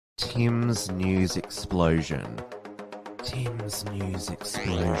Tim's News Explosion. Tim's News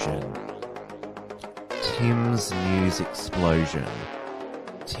Explosion. Tim's News Explosion.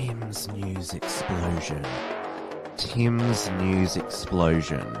 Tim's News Explosion. Tim's News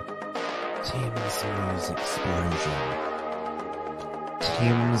Explosion. Tim's News Explosion.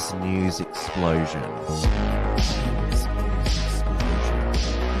 Tim's News Explosion. Tim's News Explosion.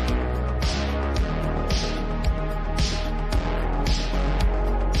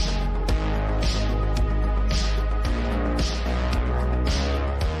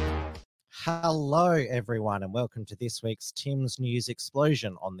 Hello, everyone, and welcome to this week's Tim's News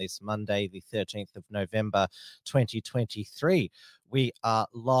Explosion on this Monday, the 13th of November, 2023. We are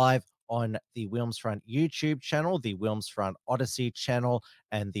live on the Wilmsfront YouTube channel, the Wilmsfront Odyssey channel,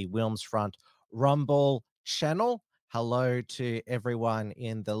 and the Wilmsfront Rumble channel. Hello to everyone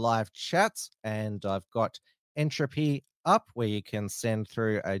in the live chats, and I've got Entropy up where you can send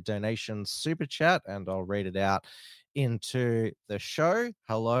through a donation super chat, and I'll read it out into the show.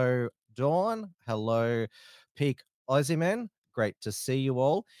 Hello, Dawn. Hello, Peak Ozyman. Great to see you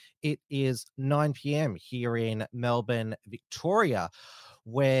all. It is 9 p.m. here in Melbourne, Victoria,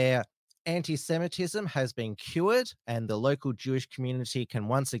 where anti-Semitism has been cured and the local Jewish community can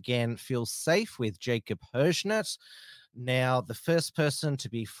once again feel safe with Jacob Hirschnet, now the first person to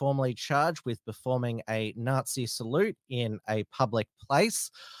be formally charged with performing a Nazi salute in a public place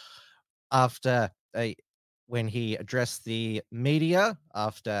when he addressed the media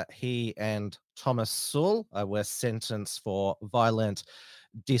after he and Thomas Sewell were sentenced for violent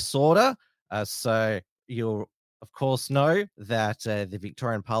disorder. So you'll, of course, know that the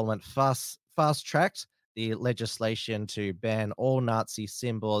Victorian Parliament fast-tracked the legislation to ban all Nazi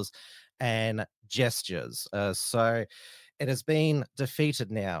symbols and gestures. So it has been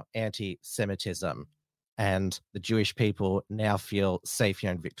defeated now, anti-Semitism, and the Jewish people now feel safe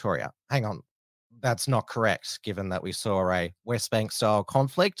here in Victoria. Hang on. That's not correct, given that we saw a West Bank-style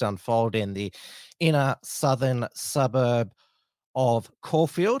conflict unfold in the inner southern suburb of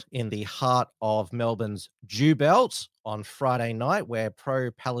Caulfield in the heart of Melbourne's Jew Belt on Friday night, where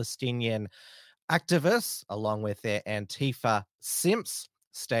pro-Palestinian activists, along with their Antifa simps,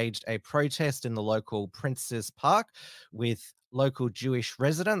 staged a protest in the local Princes Park, with local Jewish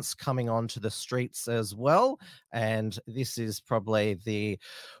residents coming onto the streets as well. And this is probably the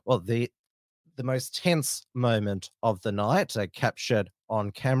most tense moment of the night, captured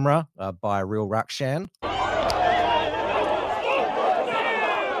on camera by Real Rukshan.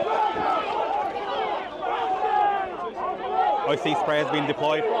 I see spray has been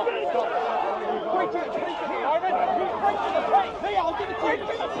deployed.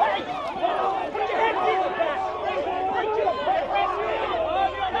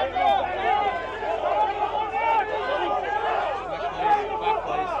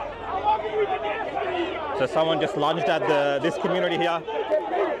 So someone just lunged at this community here.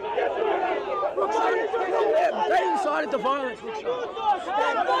 They incited the violence.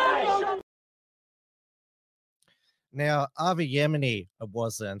 Now, Avi Yemeni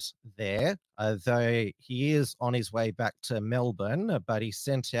wasn't there, though he is on his way back to Melbourne, but he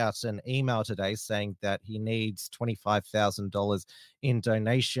sent out an email today saying that he needs $25,000 in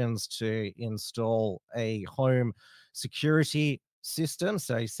donations to install a home security system.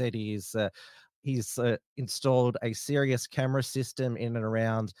 So he said he's installed a serious camera system in and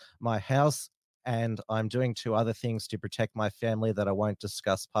around my house, and I'm doing 2 other things to protect my family that I won't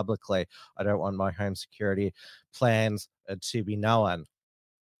discuss publicly. I don't want my home security plans to be known.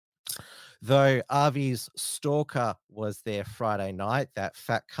 Though Avi's stalker was there Friday night, that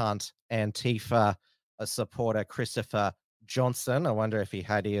fat cunt Antifa supporter Christopher Johnson. I wonder if he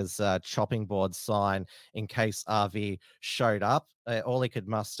had his chopping board sign in case Avi showed up. All he could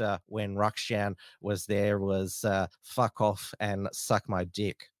muster when Rukshan was there was fuck off and suck my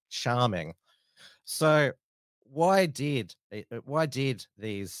dick. Charming. So why did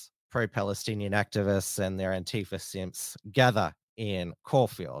these pro-Palestinian activists and their Antifa simps gather in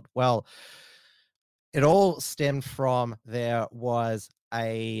Caulfield? Well, it all stemmed from there was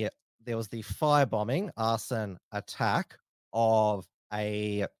the firebombing, arson attack of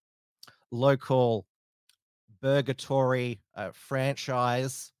a local Burgatory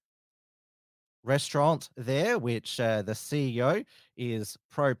franchise restaurant there, which the CEO is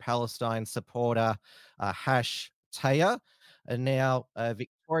pro-Palestine supporter Hash Taya. And now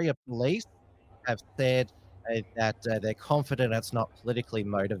Victoria Police have said that they're confident it's not politically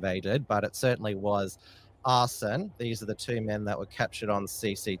motivated, but it certainly was arson. These are the 2 men that were captured on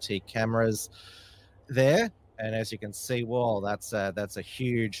CCTV cameras there. And as you can see, that's a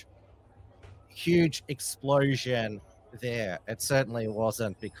huge explosion there. It certainly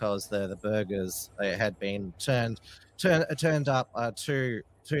wasn't because the burgers had been turned up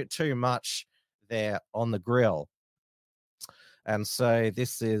too much there on the grill. And so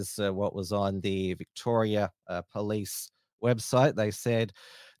this is what was on the Victoria Police website. They said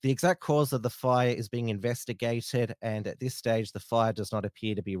the exact cause of the fire is being investigated, and at this stage, the fire does not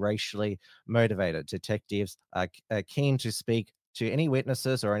appear to be racially motivated. Detectives are keen to speak to any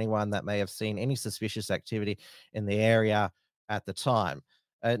witnesses or anyone that may have seen any suspicious activity in the area at the time.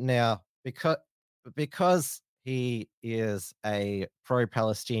 Now, because he is a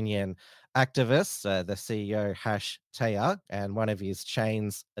pro-Palestinian activist, the CEO Hash Taya, and one of his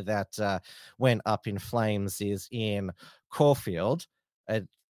chains that went up in flames is in Caulfield.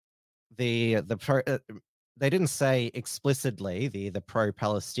 They didn't say explicitly the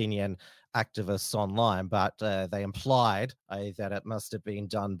pro-Palestinian activists online, but they implied that it must have been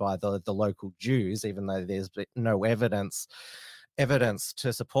done by the local Jews, even though there's no evidence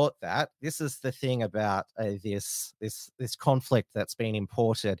to support that. This is the thing about this conflict that's been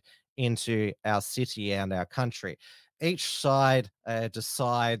imported into our city and our country. Each side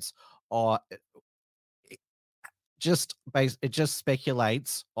decides, or it just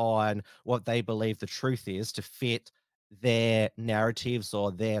speculates on what they believe the truth is to fit their narratives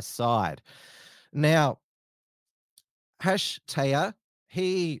or their side. Now, Hash Taya,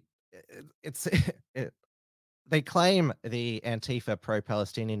 it's they claim, the Antifa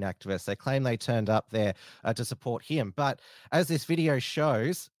pro-Palestinian activists, they claim they turned up there to support him. But as this video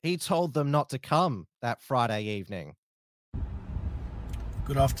shows, he told them not to come that Friday evening.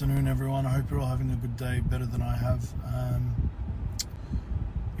 Good afternoon, everyone. I hope you're all having a good day, better than I have.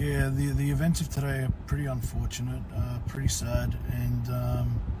 Yeah, the events of today are pretty unfortunate, pretty sad, and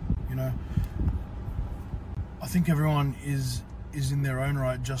you know, I think everyone is in their own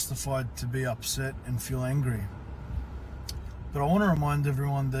right justified to be upset and feel angry. But I want to remind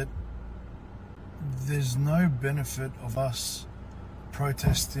everyone that there's no benefit of us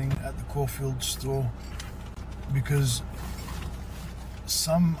protesting at the Caulfield store, because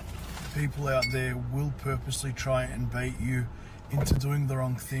some people out there will purposely try and bait you into doing the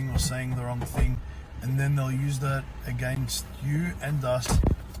wrong thing or saying the wrong thing, and then they'll use that against you and us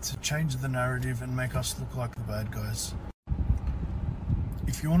to change the narrative and make us look like the bad guys.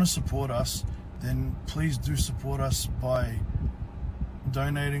 If you want to support us, then please do support us by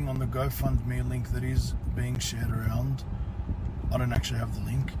donating on the GoFundMe link that is being shared around. I don't actually have the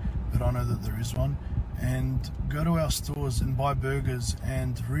link, but I know that there is one. And go to our stores and buy burgers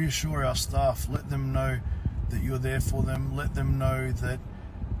and reassure our staff. Let them know that you're there for them. Let them know that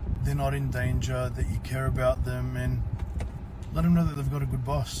they're not in danger, that you care about them, and let them know that they've got a good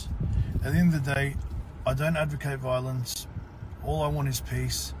boss. At the end of the day, I don't advocate violence. All I want is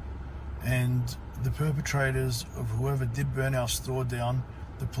peace. And the perpetrators of whoever did burn our store down,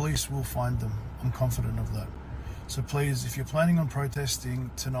 the police will find them. I'm confident of that. So please, if you're planning on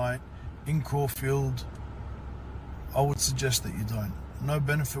protesting tonight in Caulfield, I would suggest that you don't. No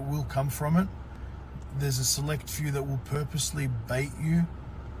benefit will come from it. There's a select few that will purposely bait you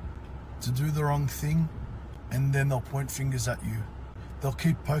to do the wrong thing, and then they'll point fingers at you. They'll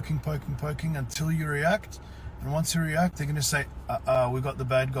keep poking until you react, and once you react, they're going to say, we got the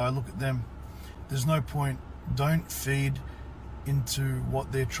bad guy, look at them. There's no point. Don't feed into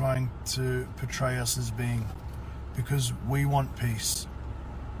what they're trying to portray us as being, because we want peace.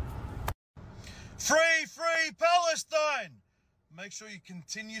 Free Palestine! Make sure you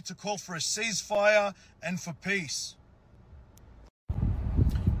continue to call for a ceasefire and for peace.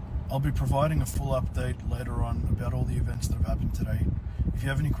 I'll be providing a full update later on about all the events that have happened today. If you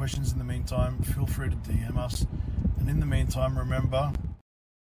have any questions in the meantime, feel free to DM us. And in the meantime, remember...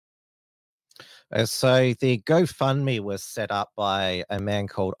 So the GoFundMe was set up by a man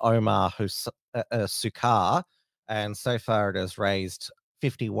called Omar Sukar, and so far it has raised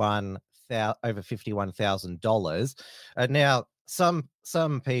over $51,000. Now, some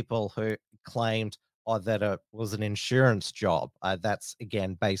people who claimed that it was an insurance job, that's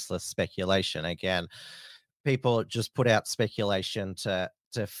again baseless speculation. Again, people just put out speculation to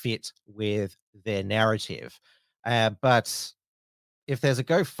fit with their narrative, but if there's a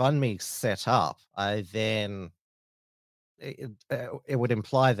GoFundMe set up, then it would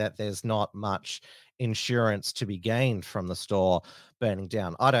imply that there's not much insurance to be gained from the store burning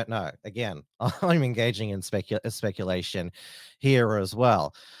down. I don't know. Again, I'm engaging in speculation here as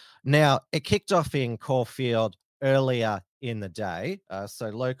well. Now, it kicked off in Caulfield earlier in the day. So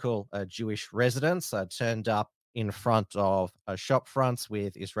local Jewish residents turned up in front of shop fronts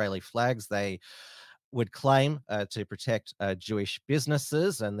with Israeli flags. They would claim to protect Jewish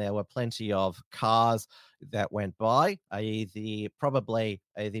businesses, and there were plenty of cars that went by. Probably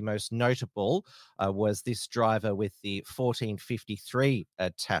the most notable was this driver with the 1453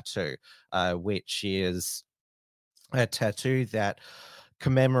 tattoo, which is a tattoo that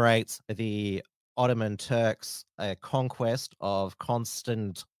commemorates the Ottoman Turks' conquest of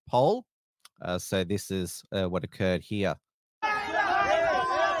Constantinople. So this is what occurred here.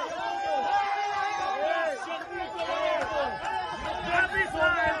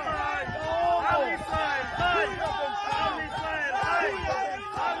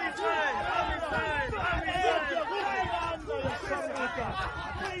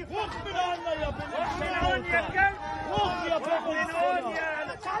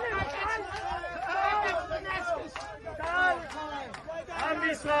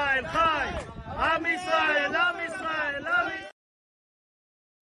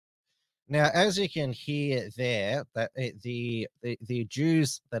 Now, as you can hear there, that the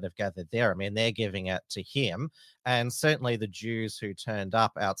Jews that have gathered there, I mean, they're giving it to him, and certainly the Jews who turned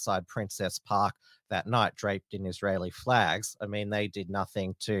up outside Princess Park that night, draped in Israeli flags. I mean, they did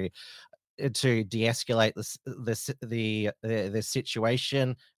nothing to de-escalate the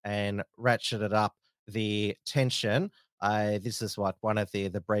situation and ratcheted up the tension. This is what one of the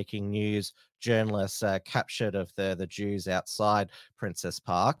breaking news journalists captured of the Jews outside Princess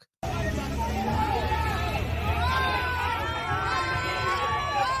Park.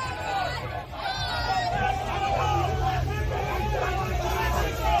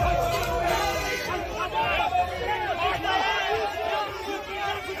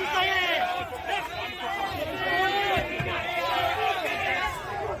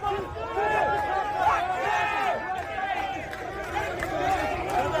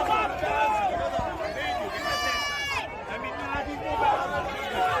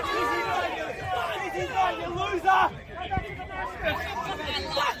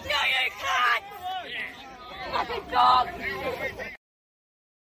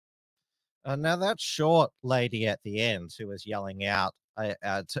 Now that short lady at the end who was yelling out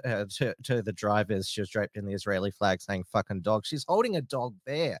to the drivers, she was draped in the Israeli flag saying "fucking dog." She's holding a dog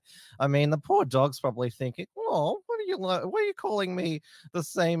there. I mean, the poor dog's probably thinking, "Oh, what are you calling me the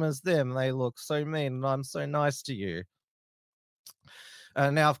same as them? They look so mean, and I'm so nice to you."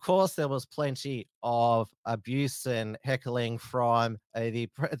 Now, of course, there was plenty of abuse and heckling from the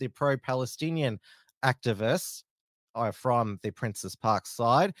pro-Palestinian activists from the Princess Park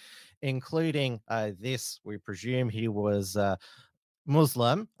side, including this. We presume he was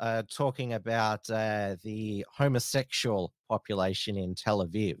Muslim, talking about the homosexual population in Tel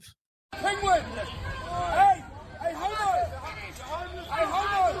Aviv. Penguin! Hey, homo! Hey,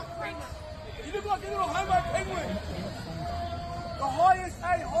 homo! You look like a little homo penguin. The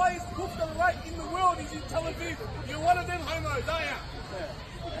highest kufta rate in the world is in Tel Aviv. You're one of them homos, aren't you?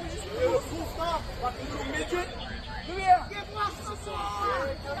 Little kufta, like a little midget. Come here. Give us the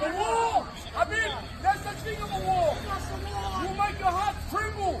war! The war! I mean, there's such thing of a war. You'll make your heart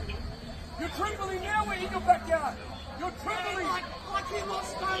tremble. You're trembling now, we're in your backyard. You're trembling. Like you lot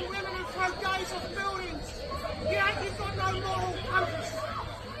stone women and throw gays off buildings. You've got no moral compass.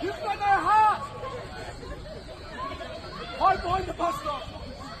 You've got no heart. Hide behind the bus stop.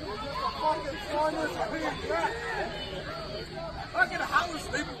 Fucking signers, big crap. Fucking heartless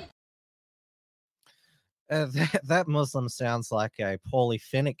people. That Muslim sounds like a Paulie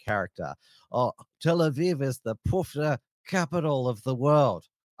Finnick character. Oh, Tel Aviv is the pufta capital of the world.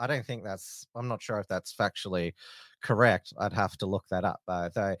 I don't think I'm not sure if that's factually correct. I'd have to look that up.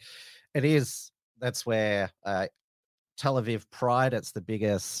 Though it is, that's where Tel Aviv Pride, it's the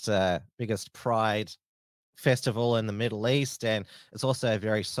biggest pride festival in the Middle East, and it's also a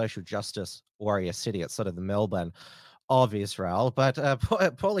very social justice warrior city. It's sort of the Melbourne of Israel. But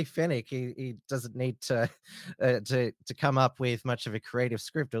Paulie Finnick, he doesn't need to come up with much of a creative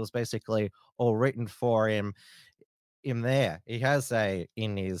script. It was basically all written for him there. He has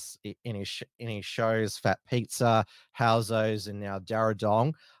in his shows, Fat Pizza, Howzos, and now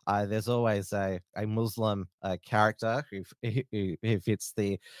Daradong. There's always a Muslim character who fits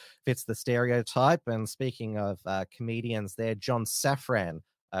the stereotype. And speaking of comedians, there, John Safran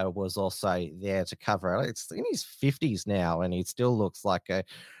was also there to cover it. It's in his 50s now, and he still looks like a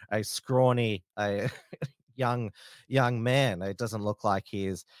scrawny young man. It doesn't look like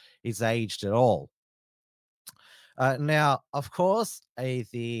he's aged at all. Now, of course,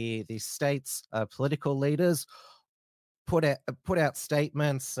 the state's political leaders put out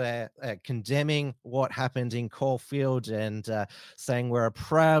statements condemning what happened in Caulfield and saying we're a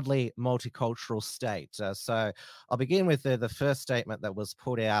proudly multicultural state. So I'll begin with the first statement that was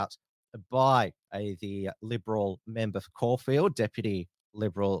put out by the Liberal member for Caulfield, Deputy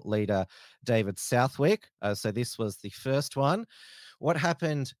Liberal leader David Southwick. So this was the first one. What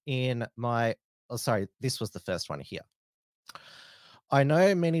happened in my... Oh, sorry, this was the first one here. I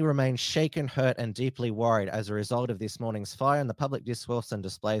know many remain shaken, hurt, and deeply worried as a result of this morning's fire and the public discourse and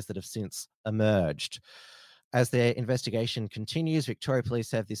displays that have since emerged. As their investigation continues, Victoria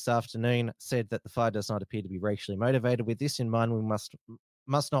Police have this afternoon said that the fire does not appear to be racially motivated. With this in mind, we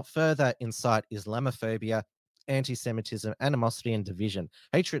must not further incite Islamophobia, anti-Semitism, animosity, and division.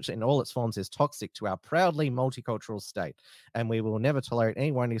 Hatred in all its forms is toxic to our proudly multicultural state, and we will never tolerate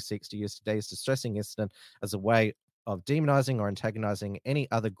anyone who seeks to use today's distressing incident as a way of demonizing or antagonizing any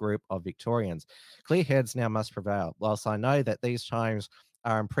other group of Victorians. Clear heads now must prevail. Whilst I know that these times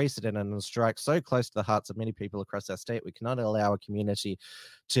are unprecedented and strike so close to the hearts of many people across our state, we cannot allow a community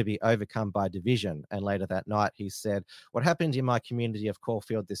to be overcome by division. And later that night, he said, what happened in my community of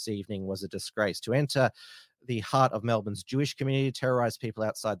Caulfield this evening was a disgrace. To enter the heart of Melbourne's Jewish community, terrorize people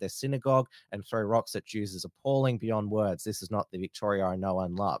outside their synagogue, and throw rocks at Jews is appalling beyond words. This is not the Victoria I know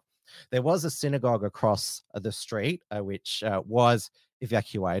and love. There was a synagogue across the street, which was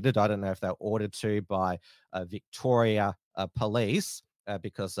evacuated. I don't know if they were ordered to by Victoria police,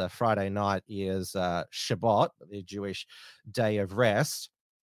 because Friday night is Shabbat, the Jewish day of rest.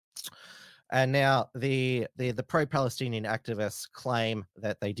 And now the pro-Palestinian activists claim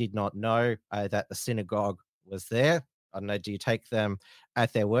that they did not know that the synagogue was there. I don't know, do you take them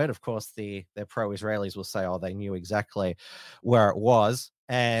at their word? Of course, their pro-Israelis will say, oh, they knew exactly where it was.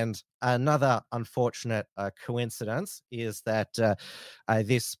 And another unfortunate coincidence is that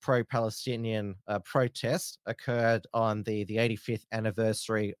this pro-Palestinian protest occurred on the 85th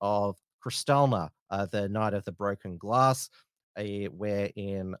anniversary of Kristallnacht, the night of the broken glass, where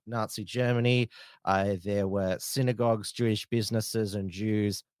in Nazi Germany, there were synagogues, Jewish businesses, and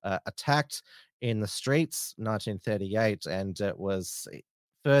Jews attacked in the streets, 1938, and it was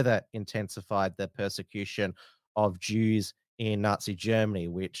further intensified the persecution of Jews in Nazi Germany,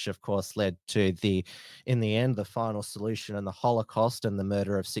 which of course led to in the end, the final solution in the Holocaust and the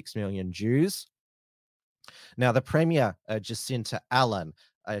murder of 6 million Jews. Now, the Premier, Jacinta Allen,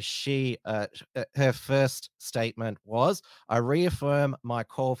 her first statement was, I reaffirm my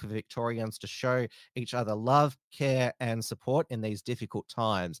call for Victorians to show each other love, care, and support in these difficult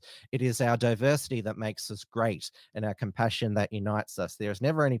times. It is our diversity that makes us great and our compassion that unites us. There is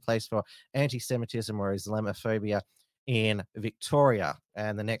never any place for anti-Semitism or Islamophobia in Victoria.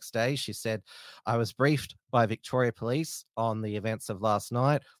 And the next day she said, I was briefed by Victoria Police on the events of last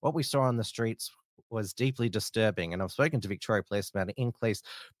night. What we saw on the streets was deeply disturbing, and I've spoken to Victoria Police about an increased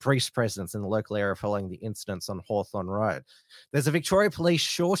police presence in the local area following the incidents on Hawthorne Road. There's a Victoria Police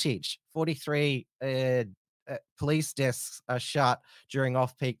shortage. 43 police desks are shut during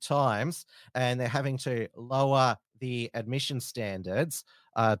off-peak times, and they're having to lower the admission standards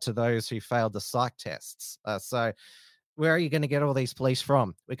to those who failed the psych tests. So where are you going to get all these police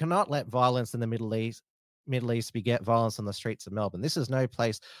from? We cannot let violence in the Middle East beget violence on the streets of Melbourne. This is no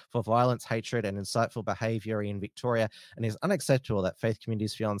place for violence, hatred, and insightful behaviour in Victoria, and it is unacceptable that faith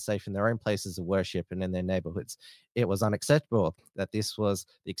communities feel unsafe in their own places of worship and in their neighbourhoods. It was unacceptable that this was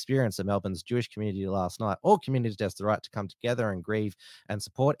the experience of Melbourne's Jewish community last night. All communities have the right to come together and grieve and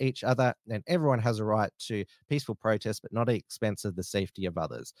support each other, and everyone has a right to peaceful protest, but not at the expense of the safety of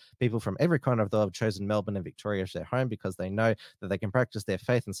others. People from every corner of the world have chosen Melbourne and Victoria as their home because they know that they can practice their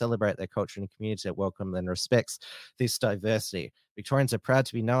faith and celebrate their culture in a community that welcomes and respects this diversity. Victorians are proud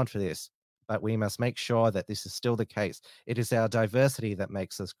to be known for this, but we must make sure that this is still the case. It is our diversity that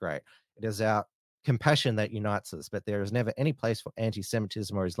makes us great. It is our compassion that unites us, but there is never any place for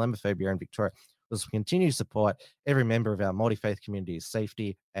anti-Semitism or Islamophobia in Victoria. As we continue to support every member of our multi-faith community's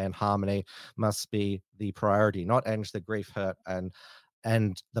safety and harmony must be the priority, not end the grief, hurt, and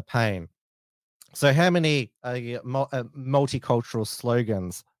the pain. So how many multicultural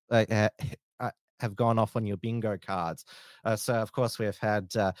slogans have gone off on your bingo cards? So, of course, we've had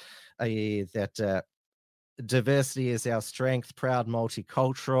that diversity is our strength, proud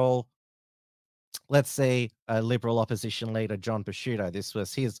multicultural. Let's see, Liberal opposition leader John Prosciutto. This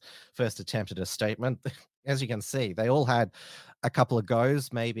was his first attempt at a statement. As you can see, they all had a couple of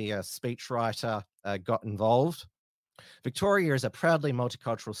goes. Maybe a speechwriter got involved. Victoria is a proudly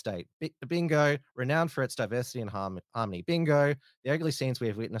multicultural state. Bingo, renowned for its diversity and harmony. Bingo, the ugly scenes we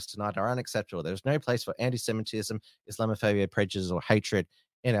have witnessed tonight are unacceptable. There is no place for anti-Semitism, Islamophobia, prejudice, or hatred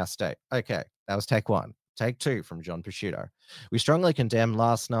in our state. Okay, that was take one. Take two from John Prosciutto. We strongly condemn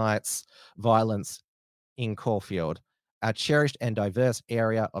last night's violence in Caulfield. a cherished and diverse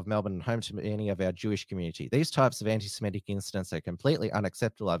area of Melbourne and home to many of our Jewish community. These types of anti-Semitic incidents are completely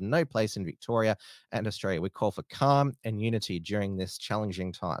unacceptable, have no place in Victoria and Australia. We call for calm and unity during this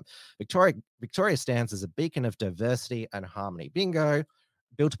challenging time. Victoria stands as a beacon of diversity and harmony. Bingo,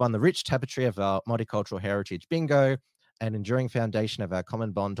 built upon the rich tapestry of our multicultural heritage. Bingo, an enduring foundation of our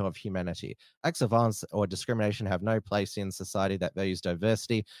common bond of humanity. Acts of violence or discrimination have no place in society that values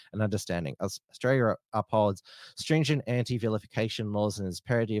diversity and understanding. Australia upholds stringent anti-vilification laws and is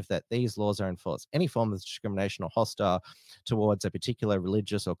imperative that these laws are enforced. Any form of discrimination or hostile towards a particular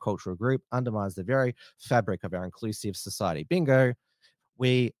religious or cultural group undermines the very fabric of our inclusive society. Bingo.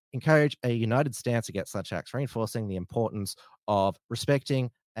 We encourage a united stance against such acts, reinforcing the importance of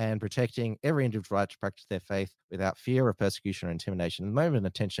respecting and protecting every individual's right to practice their faith without fear of persecution or intimidation. In the moment of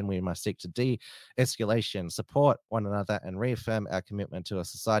attention, we must seek to de-escalation, support one another, and reaffirm our commitment to a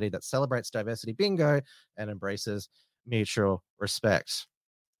society that celebrates diversity, bingo, and embraces mutual respect.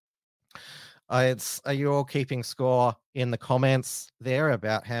 Are you all keeping score in the comments there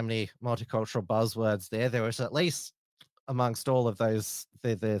about how many multicultural buzzwords there? There was at least amongst all of those,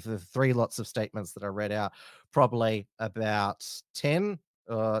 the three lots of statements that I read out, probably about 10,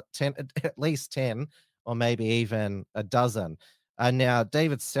 at least 10, or maybe even a dozen. Now,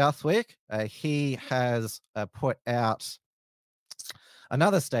 David Southwick, he has put out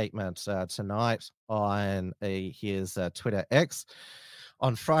another statement tonight on his Twitter X.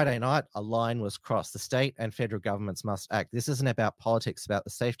 On Friday night, a line was crossed. The state and federal governments must act. This isn't about politics, about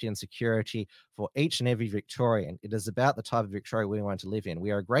the safety and security for each and every Victorian. It is about the type of Victoria we want to live in. We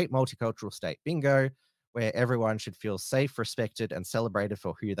are a great multicultural state, bingo, where everyone should feel safe, respected, and celebrated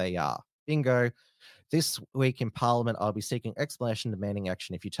for who they are. Bingo. This week in Parliament, I'll be seeking explanation, demanding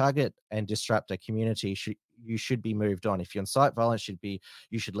action. If you target and disrupt a community, you should be moved on. If you incite violence,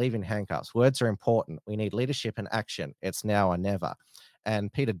 you should leave in handcuffs. Words are important. We need leadership and action. It's now or never.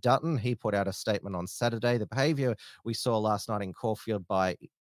 And Peter Dutton, he put out a statement on Saturday. The behaviour we saw last night in Caulfield by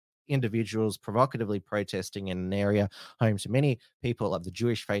individuals provocatively protesting in an area home to many people of the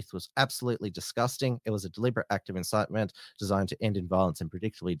Jewish faith was absolutely disgusting. It was a deliberate act of incitement designed to end in violence and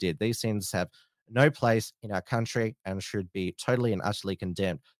predictably did. These sins have no place in our country and should be totally and utterly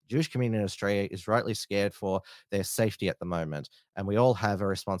condemned. The Jewish community in Australia is rightly scared for their safety at the moment, and we all have a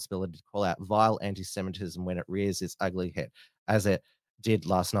responsibility to call out vile anti-Semitism when it rears its ugly head, as it did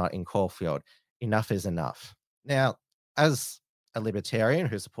last night in Caulfield. Enough is enough. Now, as a libertarian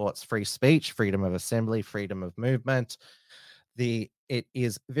who supports free speech, freedom of assembly, freedom of movement, it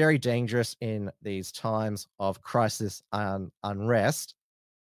is very dangerous in these times of crisis and unrest,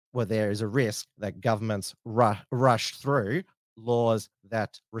 where there is a risk that governments rush through laws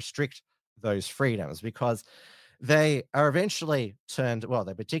that restrict those freedoms, because they are eventually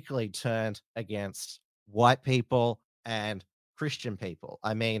they particularly turned against white people and Christian people.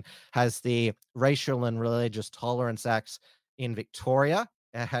 I mean, has the Racial and Religious Tolerance Act in Victoria,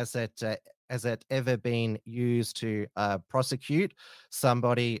 has it ever been used to prosecute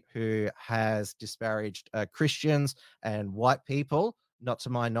somebody who has disparaged Christians and white people? Not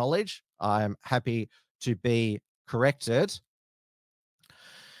to my knowledge. I'm happy to be corrected.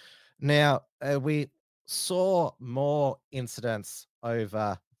 Now, we saw more incidents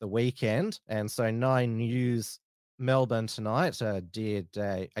over the weekend, and so 9 News Melbourne tonight did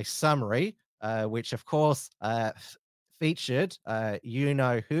a summary, which of course featured you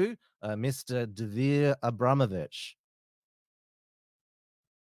know who, Mr. Devere Abramovich.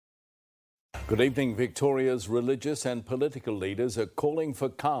 Good evening. Victoria's religious and political leaders are calling for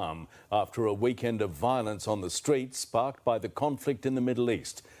calm after a weekend of violence on the streets sparked by the conflict in the Middle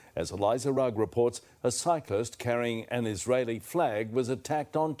East. As Eliza Rugg reports, a cyclist carrying an Israeli flag was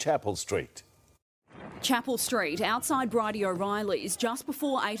attacked on Chapel Street. Chapel Street, outside Bridie O'Reilly's, just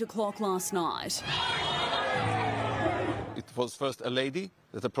before 8 o'clock last night. It was first a lady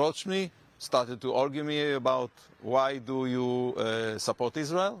that approached me, started to argue me about why do you support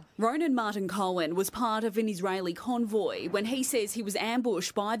Israel. Ronan Martin Cohen was part of an Israeli convoy when he says he was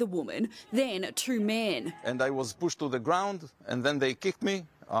ambushed by the woman, then 2 men. And I was pushed to the ground and then they kicked me,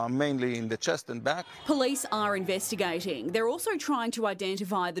 mainly in the chest and back. Police are investigating. They're also trying to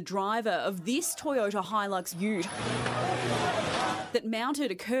identify the driver of this Toyota Hilux ute that mounted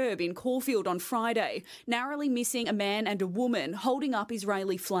a curb in Caulfield on Friday, narrowly missing a man and a woman holding up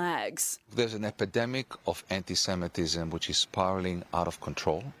Israeli flags. There's an epidemic of anti-Semitism which is spiralling out of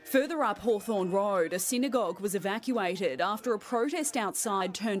control. Further up Hawthorne Road, a synagogue was evacuated after a protest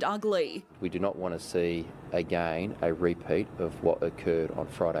outside turned ugly. We do not want to see again a repeat of what occurred on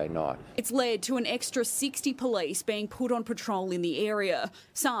Friday night. It's led to an extra 60 police being put on patrol in the area.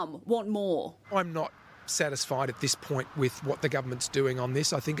 Some want more. I'm not satisfied at this point with what the government's doing on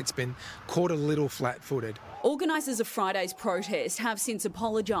this. I think it's been caught a little flat-footed. Organisers of Friday's protest have since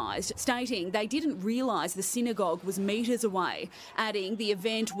apologised, stating they didn't realise the synagogue was metres away, adding the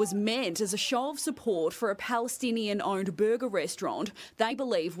event was meant as a show of support for a Palestinian-owned burger restaurant they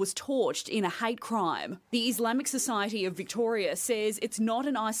believe was torched in a hate crime. The Islamic Society of Victoria says it's not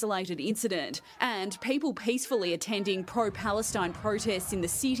an isolated incident, and people peacefully attending pro-Palestine protests in the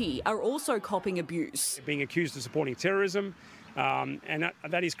city are also copping abuse. Being accused of supporting terrorism, and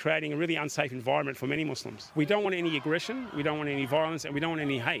that is creating a really unsafe environment for many Muslims. We don't want any aggression, we don't want any violence, and we don't want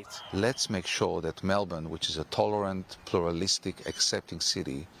any hate. Let's make sure that Melbourne, which is a tolerant, pluralistic, accepting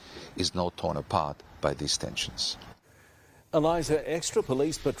city, is not torn apart by these tensions. Eliza, extra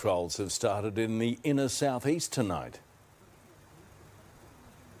police patrols have started in the inner southeast tonight.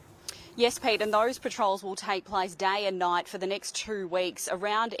 Yes, Pete, and those patrols will take place day and night for the next 2 weeks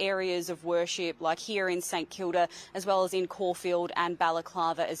around areas of worship like here in St Kilda, as well as in Caulfield and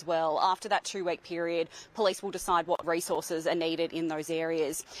Balaclava as well. After that 2-week period, police will decide what resources are needed in those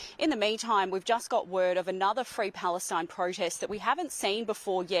areas. In the meantime, we've just got word of another Free Palestine protest that we haven't seen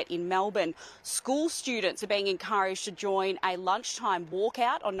before yet in Melbourne. School students are being encouraged to join a lunchtime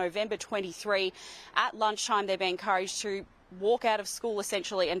walkout on November 23. At lunchtime, they're being encouraged to walk out of school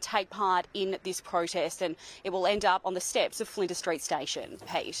essentially and take part in this protest, and it will end up on the steps of Flinders Street Station.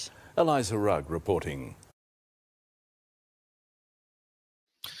 Pete. Eliza Rugg reporting.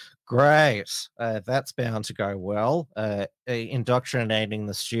 Great. That's bound to go well. Indoctrinating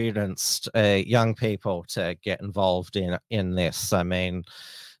the students, young people, to get involved in this. I mean,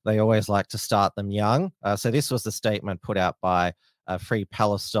 they always like to start them young. So this was the statement put out by Free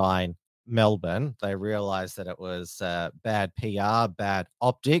Palestine Melbourne. They realized that it was bad PR, bad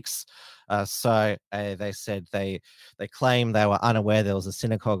optics. So they said they claimed they were unaware there was a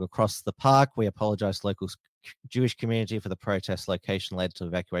synagogue across the park. We apologize to local Jewish community for the protest location led to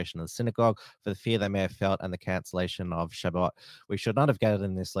evacuation of the synagogue, for the fear they may have felt and the cancellation of Shabbat. We should not have gathered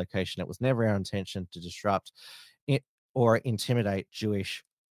in this location. It was never our intention to disrupt it or intimidate Jewish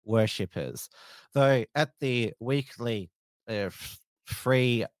worshippers. Though at the weekly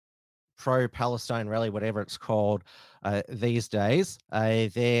free pro-Palestine rally, whatever it's called these days,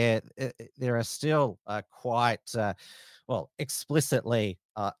 there are still quite, explicitly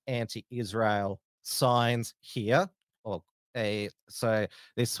anti-Israel signs here. So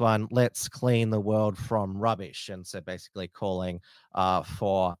this one, let's clean the world from rubbish. And so basically calling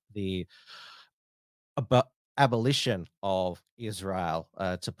for the abolition of Israel,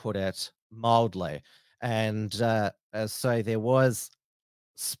 to put it mildly. And so there was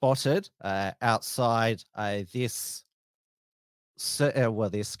spotted outside this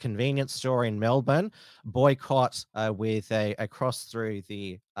convenience store in Melbourne, boycott with a cross through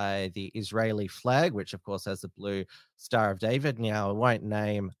the Israeli flag, which of course has the blue Star of David. Now, I won't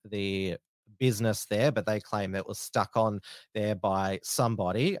name the business there, but they claim that it was stuck on there by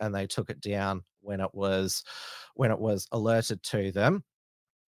somebody, and they took it down when it was alerted to them.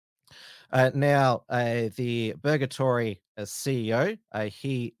 Now, the Burgatory CEO,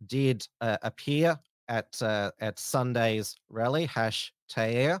 he did appear at Sunday's rally,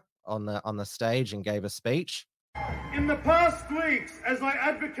 #Tair, on the stage, and gave a speech. In the past weeks, as I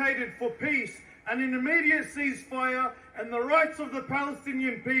advocated for peace and an immediate ceasefire and the rights of the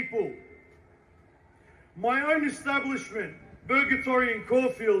Palestinian people, my own establishment, Burgatory in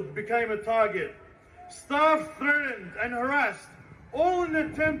Caulfield, became a target. Staff threatened and harassed, all in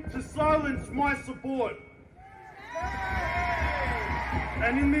an attempt to silence my support.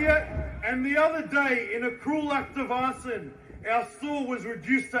 And the other day, in a cruel act of arson, our store was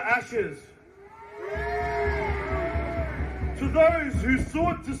reduced to ashes. To those who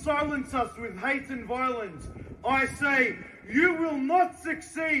sought to silence us with hate and violence, I say, you will not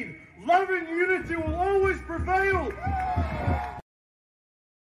succeed. Love and unity will always prevail.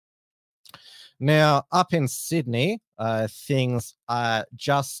 Now, up in Sydney, things are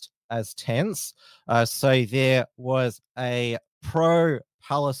just as tense. So there was a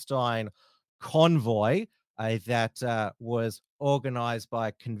pro-Palestine convoy that was organised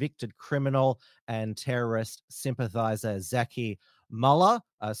by convicted criminal and terrorist sympathiser Zaki Mullah.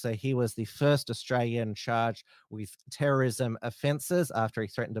 So he was the first Australian charged with terrorism offences after he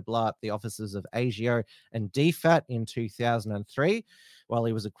threatened to blow up the offices of ASIO and DFAT in 2003. While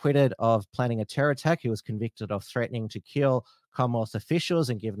he was acquitted of planning a terror attack, he was convicted of threatening to kill Commonwealth officials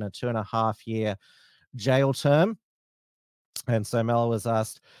and given a 2.5-year jail term. And so Mullah was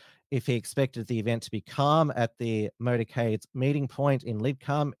asked if he expected the event to be calm at the motorcade's meeting point in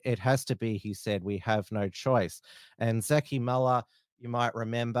Lidcombe. It has to be, he said. We have no choice. And Zaki Mullah, you might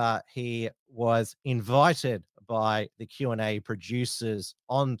remember he was invited by the Q&A producers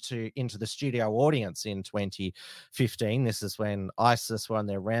into the studio audience in 2015. This is when ISIS were on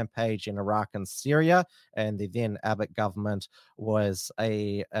their rampage in Iraq and Syria, and the then Abbott government was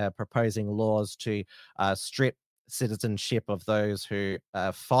proposing laws to strip citizenship of those who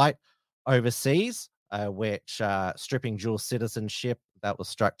fight overseas, which stripping dual citizenship, that was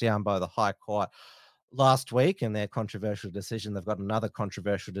struck down by the High Court last week in their controversial decision. They've got another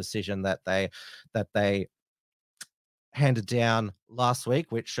controversial decision that they handed down last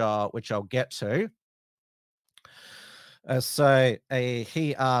week, which I'll get to. So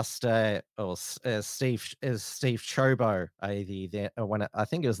he asked Steve Chobo, I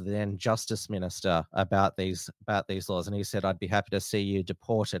think it was the then Justice Minister, about these laws, and he said, "I'd be happy to see you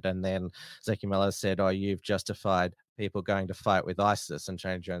deported." And then Zeki Miller said, "Oh, you've justified people going to fight with ISIS." And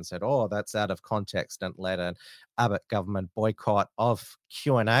Tony Jones said, "Oh, that's out of context," and led an Abbott government boycott of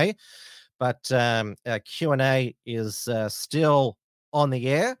Q&A. But Q&A is still on the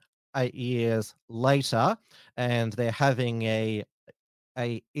air 8 years later, and they're having a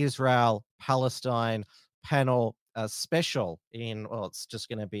Israel-Palestine panel special it's just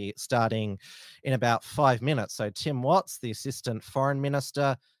going to be starting in about 5 minutes. So Tim Watts, the Assistant Foreign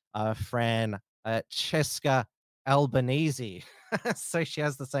Minister, Francesca Albanese. So she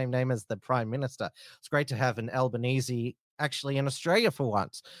has the same name as the Prime Minister. It's great to have an Albanese actually in Australia for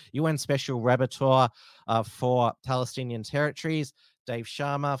once. UN Special Rapporteur for Palestinian Territories, Dave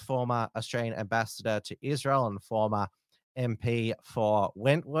Sharma, former Australian ambassador to Israel and former MP for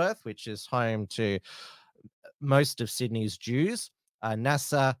Wentworth, which is home to most of Sydney's Jews,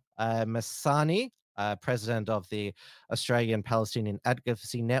 Nasser Massani, president of the Australian Palestinian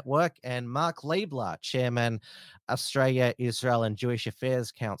Advocacy Network, and Mark Liebler, chairman, Australia, Israel and Jewish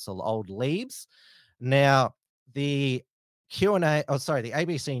Affairs Council, Old Leibs. Now, the the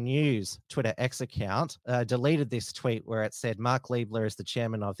ABC News Twitter X account deleted this tweet where it said Mark Liebler is the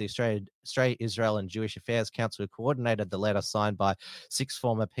chairman of the Australia, Israel and Jewish Affairs Council, who coordinated the letter signed by 6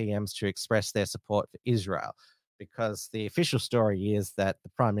 former PMs to express their support for Israel. Because the official story is that the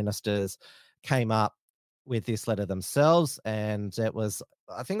prime ministers came up with this letter themselves, and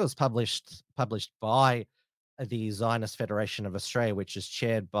I think it was published by the Zionist Federation of Australia, which is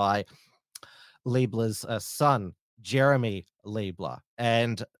chaired by Liebler's son, Jeremy Liebler.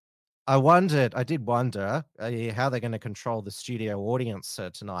 And I did wonder how they're going to control the studio audience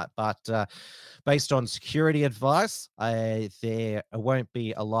tonight. But based on security advice, there won't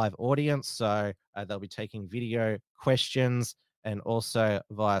be a live audience. So they'll be taking video questions and also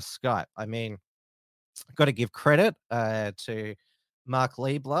via Skype. I mean, I've got to give credit to Mark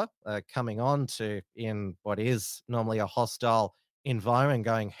Liebler coming on in what is normally a hostile environment,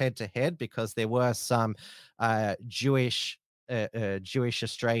 going head to head, because there were some Jewish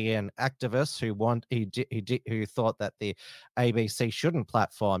Australian activists who thought that the ABC shouldn't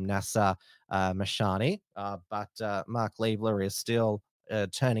platform Nasser Mashani, but Mark Liebler is still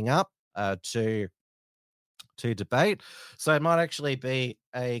turning up to debate. So it might actually be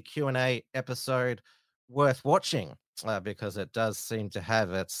a Q&A episode worth watching because it does seem to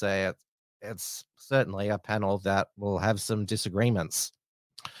have it's certainly a panel that will have some disagreements.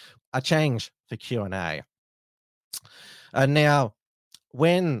 A change for Q&A. Now,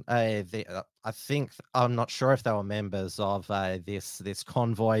 when I'm not sure if they were members of this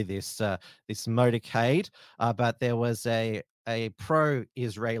convoy, this motorcade, but there was a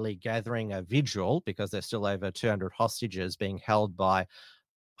pro-Israeli gathering, a vigil, because there's still over 200 hostages being held by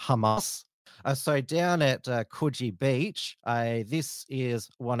Hamas. So down at Coogee Beach, this is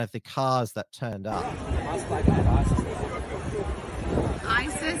one of the cars that turned up.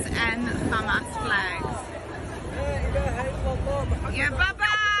 ISIS and Hamas flags. Yeah,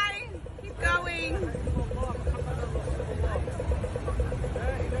 bye-bye. Keep going. Look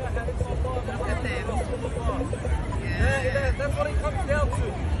at them. Yeah. That's what it comes down to.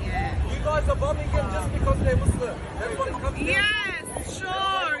 Yeah. You guys are bombing them just because they're Muslim. That's what it comes down to. Yes,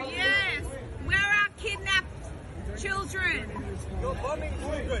 sure, yes. Where are kidnapped children? You're bombing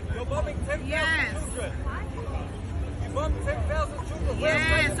children. You're bombing 10,000 children. You bombed 10,000 children.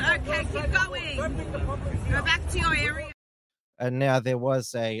 Yes, okay, keep going. Go back to your area. And now there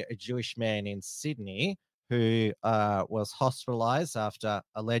was a Jewish man in Sydney who was hospitalized after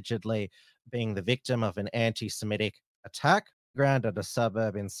allegedly being the victim of an anti-Semitic attack ground at a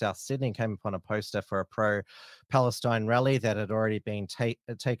suburb in South Sydney, came upon a poster for a pro-Palestine rally that had already been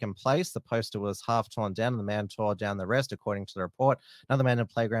taken place. The poster was half torn down and the man tore down the rest, according to the report. Another man in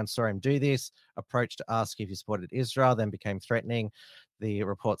the playground saw him do this, approached to ask if he supported Israel, then became threatening. The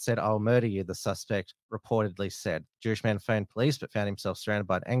report said, "I'll murder you," the suspect reportedly said. Jewish man phoned police but found himself surrounded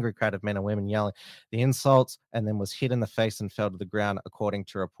by an angry crowd of men and women yelling the insults, and then was hit in the face and fell to the ground, according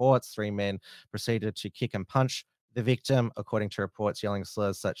to reports. 3 men proceeded to kick and punch the victim, according to reports, yelling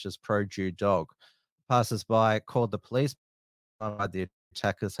slurs such as pro-Jew dog. Passers-by called the police. The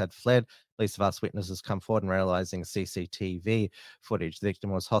attackers had fled. Police have asked witnesses come forward and realizing CCTV footage. The victim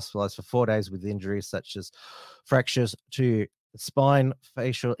was hospitalized for 4 days with injuries such as fractures to spine,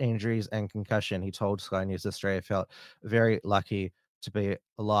 facial injuries, and concussion. He told Sky News Australia felt very lucky to be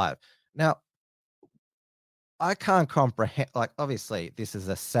alive. Now, I can't comprehend, like, obviously, this is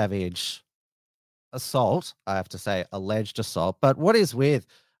a savage assault, I have to say, alleged assault, but what is with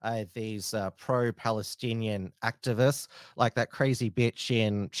these pro-Palestinian activists, like that crazy bitch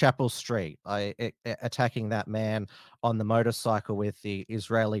in Chapel Street, attacking that man on the motorcycle with the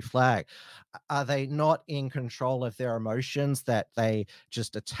Israeli flag? Are they not in control of their emotions that they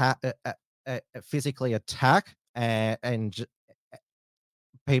just physically attack and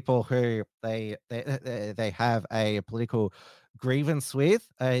people who they have a political grievance with?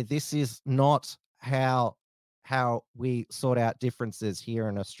 This is not how we sort out differences here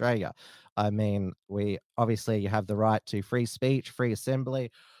in Australia. I mean, you have the right to free speech, free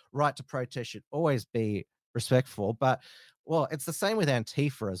assembly, right to protest should always be respectful. But well, it's the same with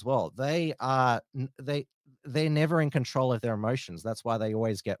Antifa as well. They're never in control of their emotions. That's why they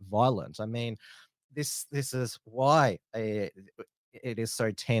always get violent. I mean, this is why it is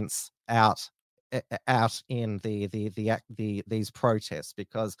so tense out in these protests,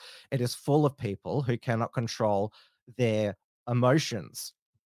 because it is full of people who cannot control their emotions.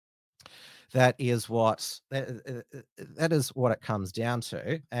 That is what it comes down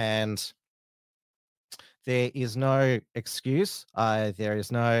to, and there is no excuse. There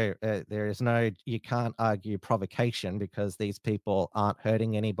is no. You can't argue provocation because these people aren't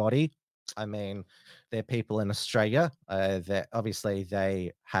hurting anybody. I mean, they're people in Australia that obviously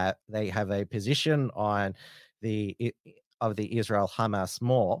they have a position on the Israel-Hamas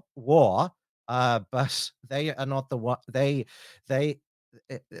war, but they are not the one. They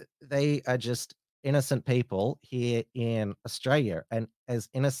are just innocent people here in Australia, and as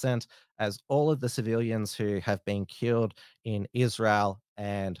innocent as all of the civilians who have been killed in Israel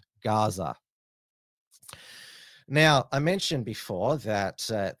and Gaza. Now, I mentioned before that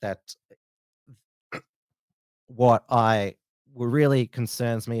what really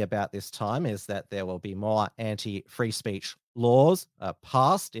concerns me about this time is that there will be more anti-free speech laws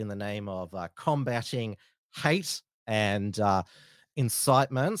passed in the name of combating hate and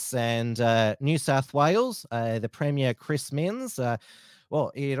incitements. And New South Wales, the Premier Chris Minns,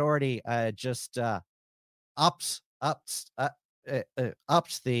 he had already just upped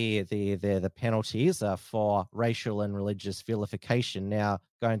the penalties for racial and religious vilification. Now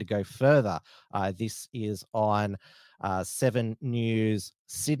going to go further. This is on 7 News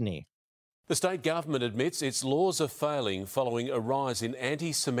Sydney. The state government admits its laws are failing following a rise in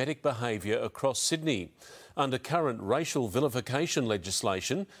anti-Semitic behaviour across Sydney. Under current racial vilification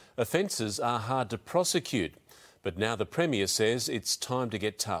legislation, offences are hard to prosecute. But now the Premier says it's time to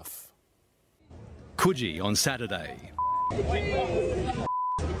get tough. Coogee on Saturday.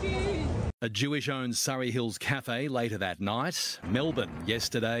 A Jewish-owned Surrey Hills cafe later that night. Melbourne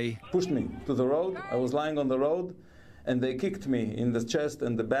yesterday. Pushed me to the road. I was lying on the road and they kicked me in the chest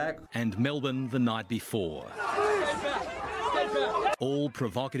and the back. And Melbourne the night before. All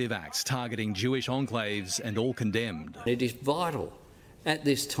provocative acts targeting Jewish enclaves and all condemned. It is vital at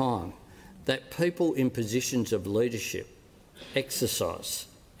this time that people in positions of leadership exercise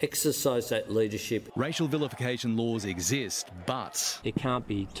that leadership. Racial vilification laws exist, but it can't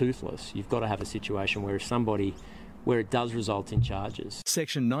be toothless. You've got to have a situation where it does result in charges.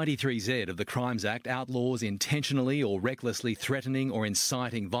 Section 93Z of the Crimes Act outlaws intentionally or recklessly threatening or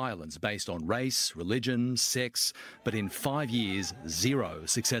inciting violence based on race, religion, sex, but in 5 years, 0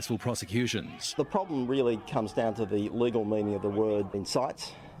 successful prosecutions. The problem really comes down to the legal meaning of the word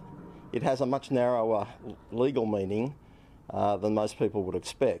incites. It has a much narrower legal meaning than most people would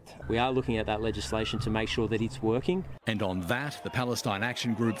expect. We are looking at that legislation to make sure that it's working. And on that, the Palestine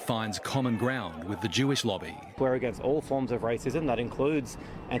Action Group finds common ground with the Jewish lobby. We're against all forms of racism. That includes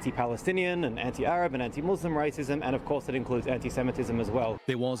anti-Palestinian and anti-Arab and anti-Muslim racism, and of course it includes anti-Semitism as well.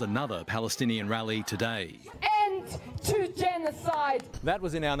 There was another Palestinian rally today. End to gender genocide. That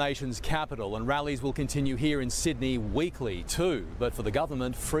was in our nation's capital, and rallies will continue here in Sydney weekly too. But for the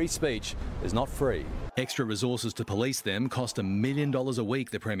government, free speech is not free. Extra resources to police them cost $1 million a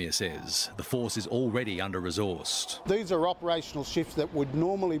week, the Premier says. The force is already under-resourced. These are operational shifts that would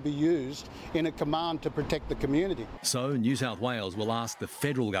normally be used in a command to protect the community. So New South Wales will ask the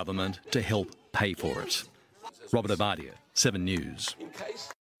federal government to help pay for it. Robert Obadia, 7 News.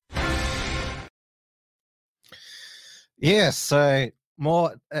 Yeah, so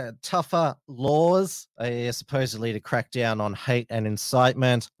more tougher laws supposedly to crack down on hate and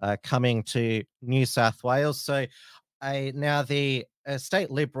incitement coming to New South Wales. So now the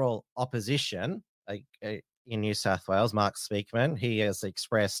state Liberal opposition in New South Wales, Mark Speakman, he has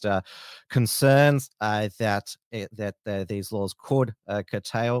expressed concerns that these laws could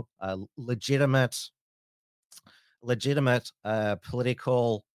curtail legitimate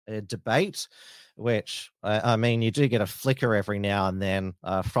political debate, which I mean, you do get a flicker every now and then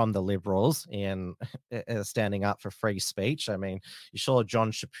from the Liberals in standing up for free speech. I mean, you saw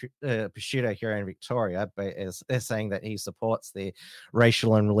John Pisciuto here in Victoria, but they're saying that he supports the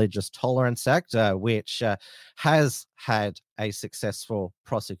Racial and Religious Tolerance Act, which has had a successful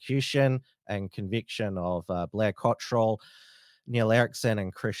prosecution and conviction of Blair Cottrell, Neil Erickson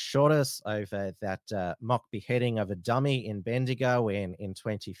and Chris Shortis over that mock beheading of a dummy in Bendigo in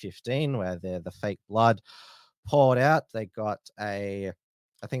 2015, where the fake blood poured out. They got I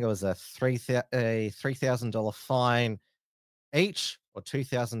think it was a $3,000 fine each, or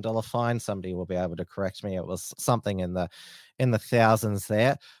 $2,000 fine. Somebody will be able to correct me. It was something in the thousands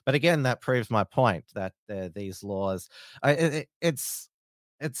there. But again, that proves my point that these laws,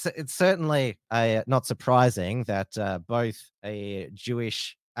 it's certainly not surprising that both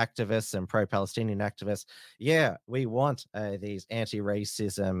Jewish activists and pro-Palestinian activists, we want these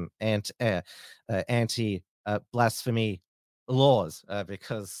anti-racism and anti-blasphemy laws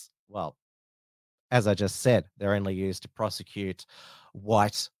because, well, as I just said, they're only used to prosecute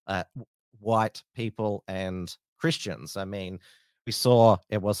white people and Christians. I mean, we saw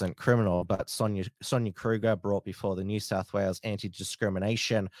it wasn't criminal, but Sonia Kruger brought before the New South Wales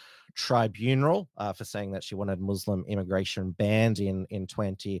Anti-Discrimination Tribunal for saying that she wanted Muslim immigration banned in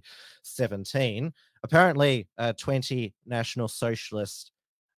 2017. Apparently, 20 National Socialist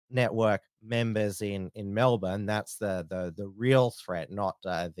Network members in Melbourne, that's the real threat, not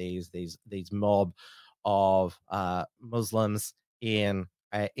these mob of Muslims in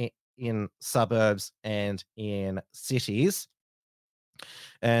suburbs and in cities.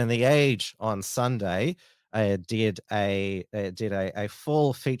 And The Age on Sunday did a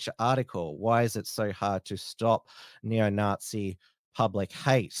full feature article. Why is it so hard to stop neo-Nazi public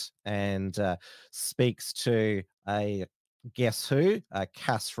hate? And speaks to a guess who,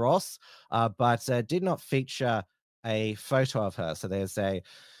 Cass Ross, but did not feature a photo of her. So there's a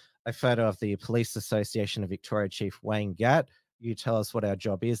photo of the Police Association of Victoria Chief Wayne Gatt. You tell us what our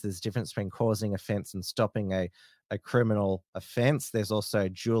job is. There's a difference between causing offence and stopping a criminal offence. There's also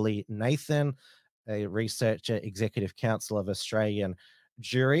Julie Nathan, a researcher, Executive Council of Australian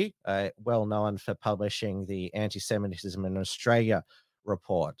Jury, well known for publishing the Anti-Semitism in Australia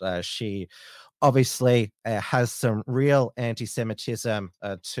report. She obviously has some real anti-Semitism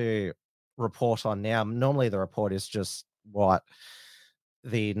to report on now. Normally the report is just what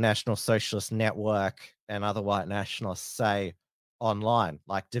the National Socialist Network and other white nationalists say online,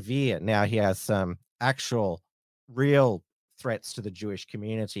 like De Vere. Now he has some actual real threats to the Jewish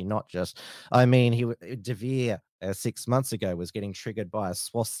community, not just, I mean, De Vere 6 months ago was getting triggered by a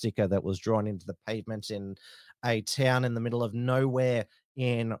swastika that was drawn into the pavement in a town in the middle of nowhere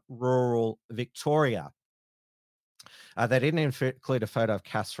in rural Victoria. They didn't include a photo of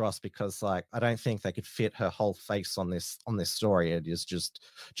Cass Ross because, like, I don't think they could fit her whole face on this story. It is just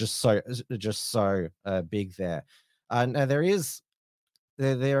so big there. Now there is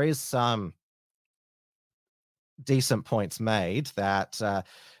some decent points made that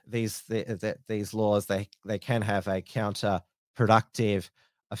these laws they can have a counterproductive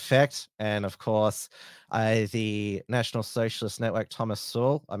effect, and of course the National Socialist Network, Thomas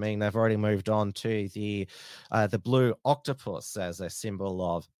Sowell, I mean, they've already moved on to the blue octopus as a symbol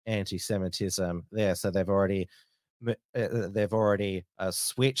of anti-Semitism there, so they've already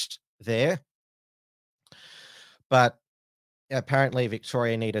switched there. But apparently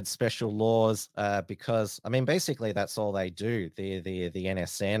Victoria needed special laws because, I mean, basically that's all they do. The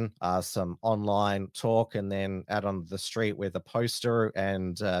NSN, some online talk, and then out on the street with a poster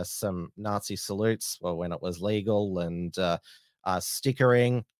and some Nazi salutes, well, when it was legal, and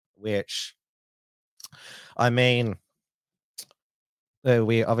stickering, which, I mean,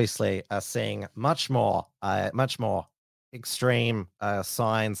 we obviously are seeing much more extreme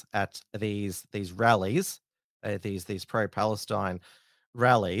signs at these rallies, these pro-Palestine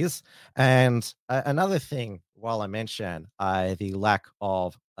rallies. And another thing, while I mention the lack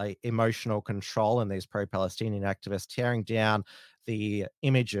of emotional control in these pro-Palestinian activists tearing down the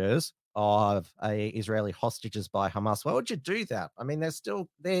images of Israeli hostages by Hamas. Why would you do that? I mean,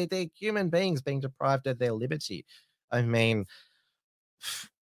 they're human beings being deprived of their liberty. I mean,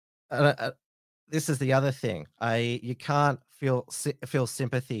 this is the other thing. You can't feel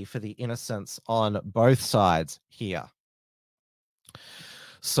sympathy for the innocents on both sides here.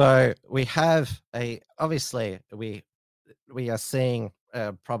 So we have obviously we are seeing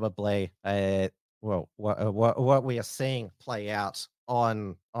probably what we are seeing play out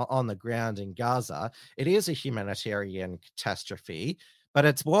on the ground in Gaza. It is a humanitarian catastrophe, but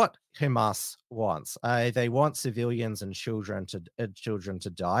it's what Hamas wants. They want civilians and children to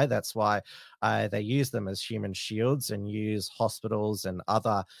die. That's why they use them as human shields and use hospitals and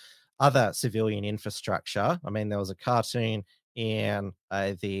other civilian infrastructure. I mean, there was a cartoon in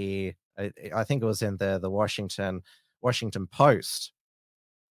I think it was in the Washington Post,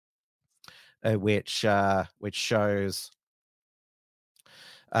 which shows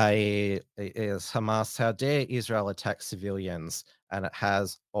is Hamas, how dare Israel attack civilians, and it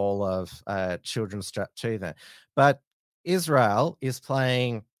has all of children strapped to them. But Israel is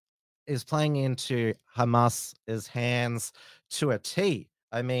playing into Hamas's hands to a T.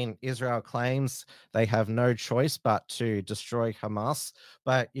 I mean, Israel claims they have no choice but to destroy Hamas,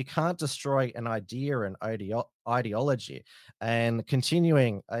 but you can't destroy an idea and ideology. And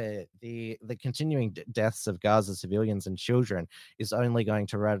continuing the continuing deaths of Gaza civilians and children is only going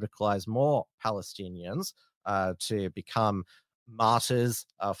to radicalize more Palestinians to become martyrs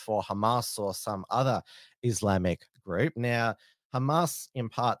for Hamas or some other Islamic group. Now, Hamas, in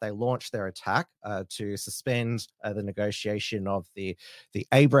part, they launched their attack to suspend the negotiation of the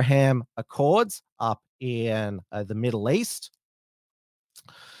Abraham Accords up in the Middle East.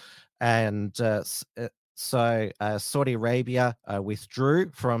 And so Saudi Arabia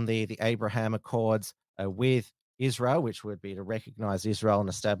withdrew from the Abraham Accords with Israel, which would be to recognize Israel and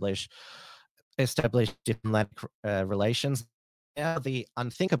establish diplomatic relations. Now the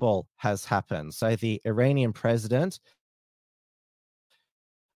unthinkable has happened. So the Iranian president,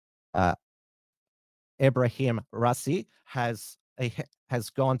 Ebrahim Raisi, has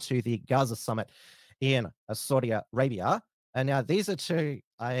gone to the Gaza summit in Saudi Arabia. And now these are two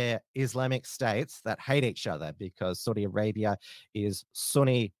Islamic states that hate each other because Saudi Arabia is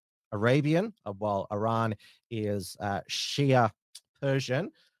Sunni Arabian, while Iran is Shia Persian.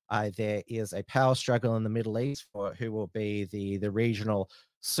 There is a power struggle in the Middle East for who will be the regional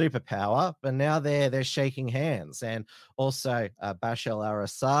superpower, but now they're shaking hands. And also Bashar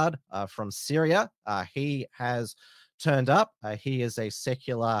al-Assad from Syria, he has turned up. He is a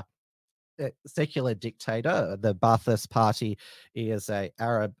secular dictator. The Ba'athist Party is a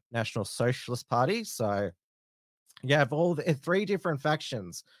Arab National Socialist Party. So you have all the three different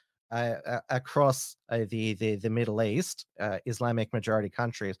factions across the Middle East, Islamic majority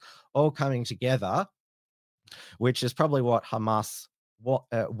countries, all coming together, which is probably what Hamas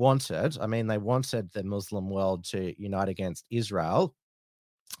wanted. I mean, they wanted the Muslim world to unite against Israel.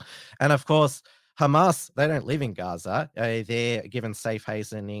 And of course, Hamas, they don't live in Gaza. They're given safe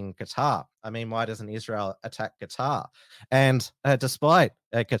haven in Qatar. I mean, why doesn't Israel attack Qatar? And despite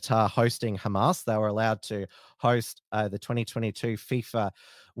Qatar hosting Hamas, they were allowed to host the 2022 FIFA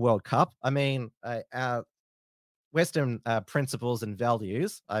World Cup. I mean, our Western principles and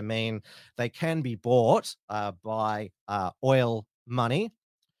values, I mean, they can be bought by oil money.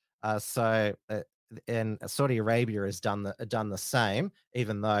 And Saudi Arabia has done the same,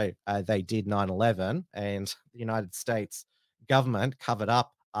 even though they did 9/11, and the United States government covered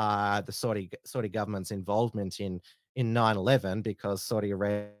up the Saudi government's involvement in 9/11 because Saudi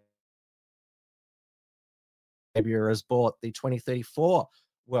Arabia has bought the 2034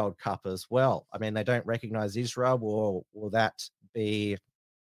 World Cup as well. I mean, they don't recognize Israel. Will that be?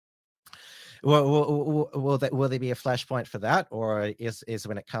 Will there be a flashpoint for that, or is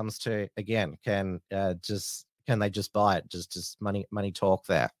when it comes to, again, can they just buy it? Just money talk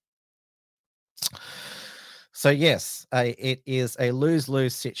there. So yes, it is a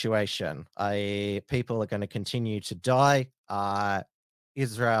lose-lose situation. People are going to continue to die.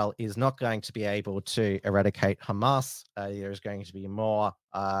 Israel is not going to be able to eradicate Hamas. There's going to be more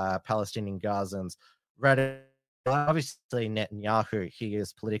Palestinian Gazans radicalized. Obviously, Netanyahu, he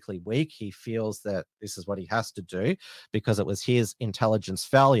is politically weak. He feels that this is what he has to do because it was his intelligence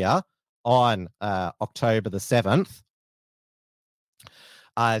failure on October the 7th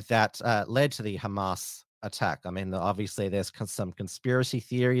that led to the Hamas attack. I mean, obviously, there's some conspiracy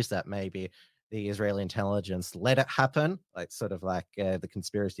theories that maybe the Israeli intelligence let it happen, like sort of like the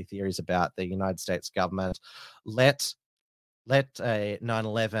conspiracy theories about the United States government let a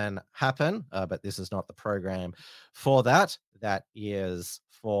 9/11 happen, but this is not the program for that. That is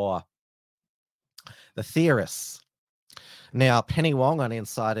for the theorists. Now, Penny Wong on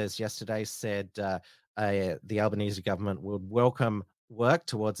Insiders yesterday said the Albanese government would welcome work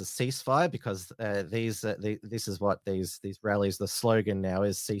towards a ceasefire because this is what these rallies, the slogan now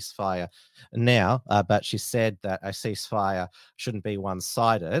is ceasefire now. But she said that a ceasefire shouldn't be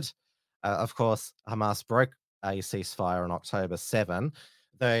one-sided. Of course, Hamas broke a ceasefire on October 7.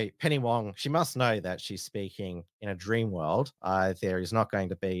 Though Penny Wong, she must know that she's speaking in a dream world. There is not going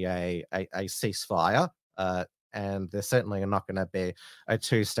to be a ceasefire. And there's certainly not going to be a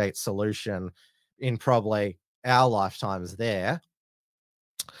two-state solution in probably our lifetimes there.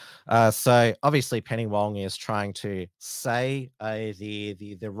 So obviously Penny Wong is trying to say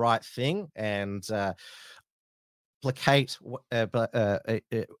the right thing and placate,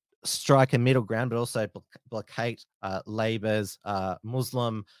 strike a middle ground, but also placate Labor's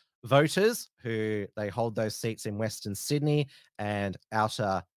Muslim voters who they hold those seats in Western Sydney and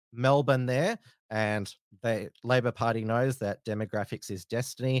outer Melbourne there. And the Labor Party knows that demographics is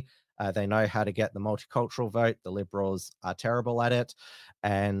destiny. They know how to get the multicultural vote. The Liberals are terrible at it.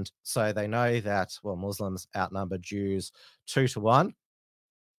 And so they know that, well, Muslims outnumber Jews 2-1.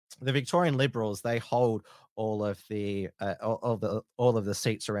 The Victorian Liberals, they hold all of the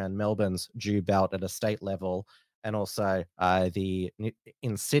seats around Melbourne's Jew belt at a state level, and also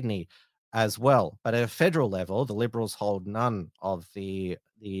in Sydney as well. But at a federal level, the Liberals hold none of the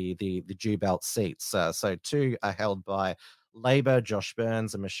Jew belt seats. So two are held by Labor, Josh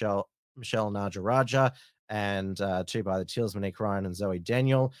Burns and Michelle Najaraja, and two by the Teals, Monique Ryan and Zoe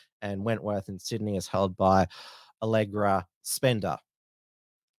Daniel. And Wentworth in Sydney is held by Allegra Spender.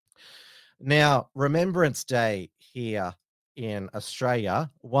 Now, Remembrance Day here in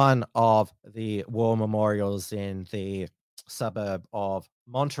Australia, one of the war memorials in the suburb of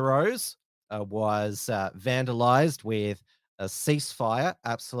Montrose was vandalized with a ceasefire,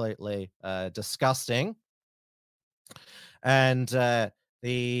 absolutely disgusting. And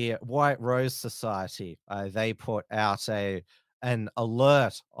the White Rose Society, they put out an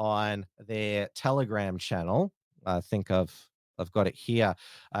alert on their Telegram channel. I think I've got it here,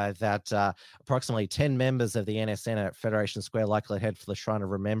 that approximately 10 members of the NSN at Federation Square likely head for the Shrine of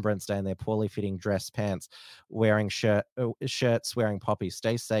Remembrance Day in their poorly fitting dress pants, wearing shirts, wearing poppy.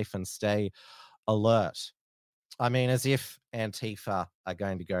 Stay safe and stay alert. I mean, as if Antifa are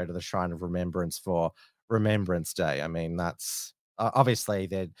going to go to the Shrine of Remembrance for Remembrance Day. I mean, that's obviously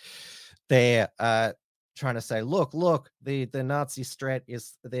they're trying to say, look, the Nazi threat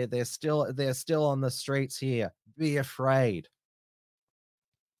is they're still on the streets here. Be afraid.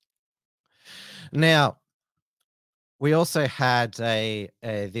 Now, we also had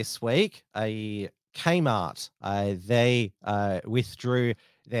this week a Kmart. They withdrew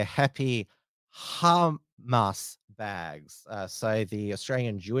their Happy Hamas bags. So the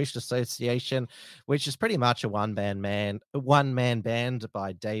Australian Jewish Association, which is pretty much a one-man band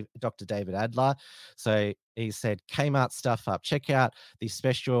by Dr. David Adler. So he said, Kmart stuff up. Check out the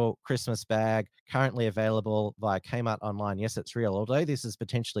special Christmas bag currently available via Kmart online. Yes, it's real. Although this is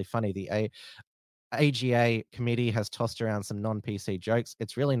potentially funny, the AGA committee has tossed around some non-PC jokes.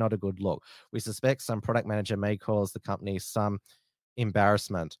 It's really not a good look. We suspect some product manager may cause the company some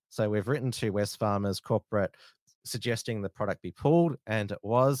embarrassment. So we've written to Wesfarmers corporate suggesting the product be pulled, and it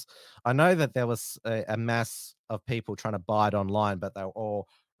was. I know that there was a mass of people trying to buy it online, but they were all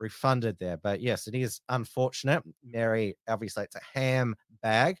refunded there. But yes, it is unfortunate. Mary, obviously it's a ham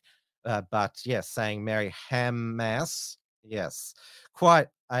bag, but yes, saying Merry Hamas, yes, quite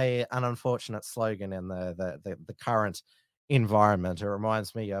an unfortunate slogan in the current environment. It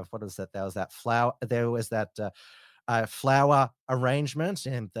reminds me of, what is that? There was that flower arrangement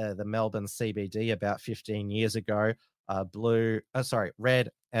in the Melbourne CBD about 15 years ago, red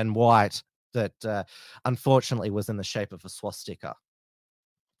and white, that unfortunately was in the shape of a swastika.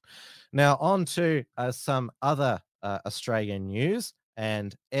 Now on to some other Australian news.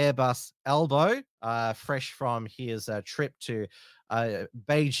 And Airbus Elbow, fresh from his trip to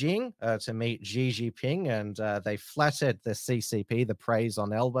Beijing to meet Xi Jinping, and they flattered the CCP, the praise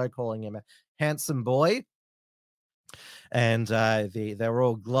on Elbow, calling him a handsome boy. And they were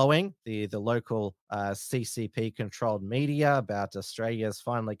all glowing, the local CCP-controlled media, about Australia's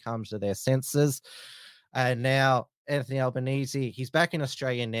finally come to their senses. And now Anthony Albanese, he's back in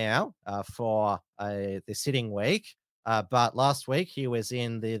Australia now for the sitting week. But last week he was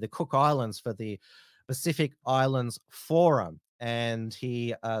in the Cook Islands for the Pacific Islands Forum, and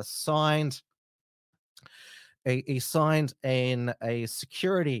he signed in a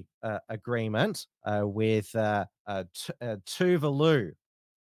security agreement with Tuvalu,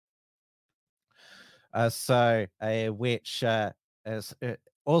 which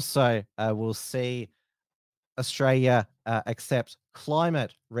also will see Australia accept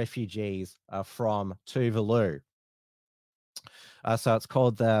climate refugees from Tuvalu. So it's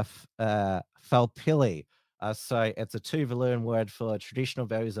called the Falpili. So it's a Tuvaluan word for traditional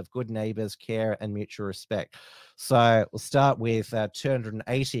values of good neighbours, care and mutual respect. So we'll start with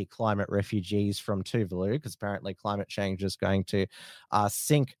 280 climate refugees from Tuvalu, because apparently climate change is going to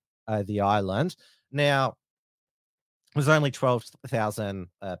sink the island. Now, there's only 12,000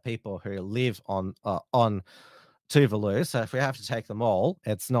 people who live on Tuvalu. So if we have to take them all,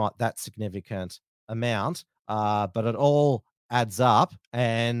 it's not that significant amount, but it all adds up.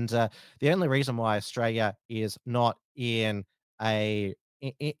 And the only reason why Australia is not in a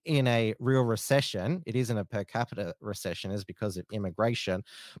real recession, it isn't a per capita recession, is because of immigration.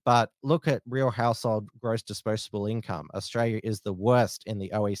 But look at real household gross disposable income. Australia is the worst in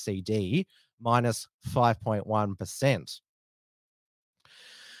the OECD, minus 5.1%.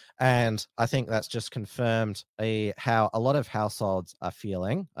 And I think that's just confirmed how a lot of households are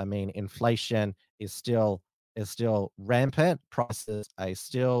feeling. I mean, inflation is still rampant. Prices are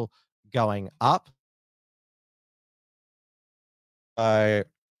still going up. So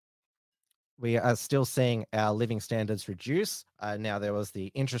we are still seeing our living standards reduce. Now, there was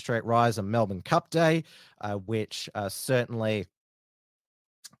the interest rate rise on Melbourne Cup Day, which certainly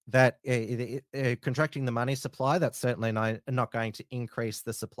that contracting the money supply, that's certainly not going to increase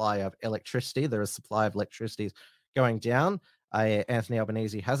the supply of electricity. The supply of electricity is going down. Anthony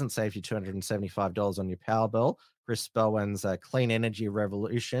Albanese hasn't saved you $275 on your power bill. Chris Bowen's clean energy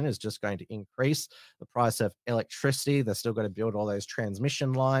revolution is just going to increase the price of electricity. They're still going to build all those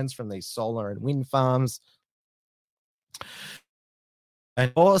transmission lines from these solar and wind farms. And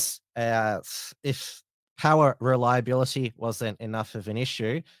of course, if power reliability wasn't enough of an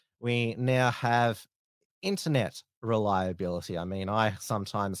issue, we now have internet reliability. I mean, I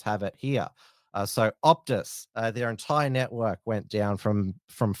sometimes have it here. So Optus, their entire network went down from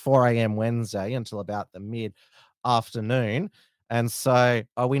 4 a.m. Wednesday until about the mid-afternoon. And so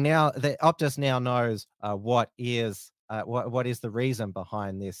Optus now knows what is the reason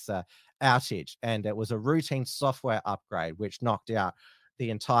behind this outage. And it was a routine software upgrade, which knocked out the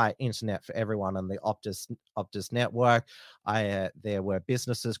entire internet for everyone on the Optus network. There were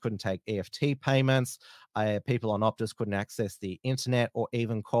businesses couldn't take EFT payments. People on Optus couldn't access the internet or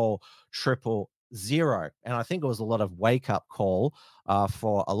even call 000. And I think it was a lot of wake-up call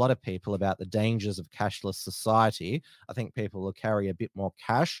for a lot of people about the dangers of cashless society. I think people will carry a bit more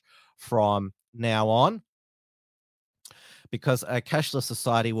cash from now on, because a cashless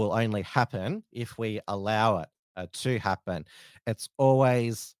society will only happen if we allow it to happen. It's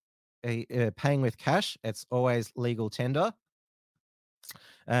always paying with cash. It's always legal tender.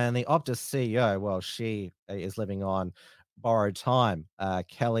 And the Optus CEO, well, she is living on borrowed time.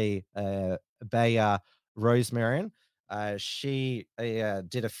 Kelly Bayer Rosemarian. She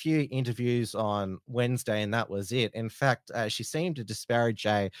did a few interviews on Wednesday, and that was it. In fact, she seemed to disparage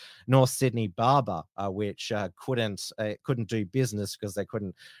a North Sydney barber, which couldn't do business because they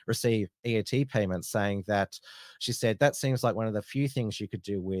couldn't receive EAT payments, saying that she said that seems like one of the few things you could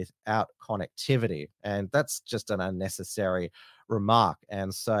do without connectivity. And that's just an unnecessary remark.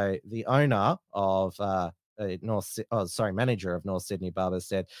 And so the owner of manager of North Sydney Barbers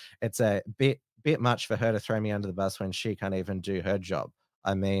said it's a bit much for her to throw me under the bus when she can't even do her job.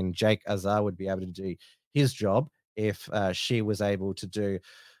 I mean, Jake Azar would be able to do his job if she was able to do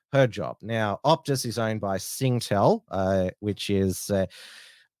her job. Now, Optus is owned by Singtel, which is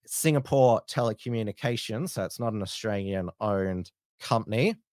Singapore Telecommunications, so it's not an Australian-owned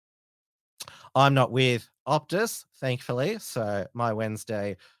company. I'm not with Optus, thankfully, so my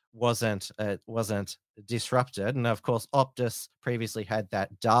Wednesday wasn't disrupted. And of course, Optus previously had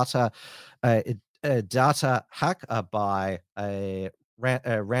that data hack by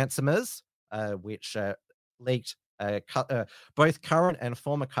ransomers, which leaked both current and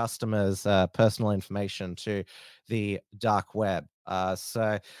former customers' personal information to the dark web.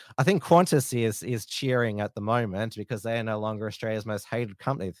 So I think Qantas is cheering at the moment because they are no longer Australia's most hated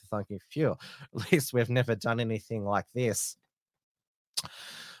company. They're thinking, phew, at least we've never done anything like this.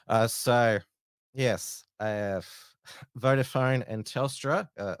 So yes, Vodafone and Telstra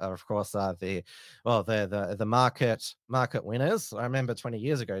of course are the market winners. I remember 20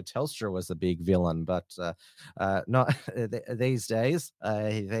 years ago Telstra was the big villain, but not these days.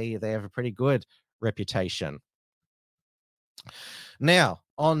 They have a pretty good reputation. Now,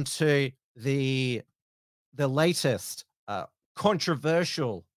 on to the latest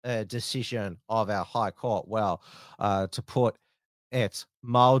controversial decision of our High Court, well, to put it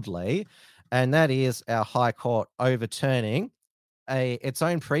mildly, and that is our High Court overturning its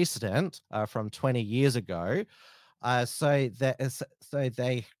own precedent from 20 years ago.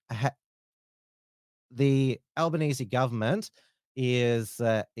 The Albanese government is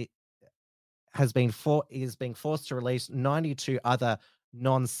being forced to release 92 other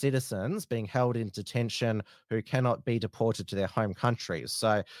non-citizens being held in detention who cannot be deported to their home countries.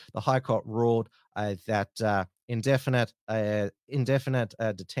 So the High Court ruled that indefinite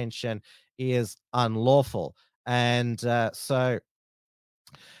detention is unlawful, and so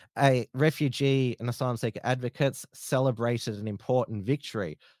refugee and asylum seeker advocates celebrated an important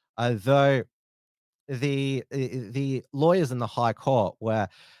victory, though the lawyers in the High Court were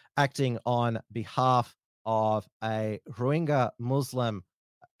acting on behalf of a Rohingya Muslim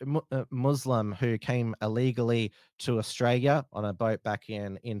who came illegally to Australia on a boat back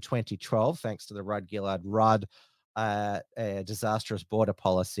in 2012, thanks to the Rudd-Gillard-Rudd disastrous border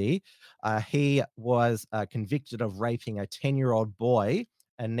policy. He was convicted of raping a 10-year-old boy,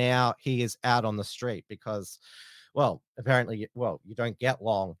 and now he is out on the street because, well, apparently, you don't get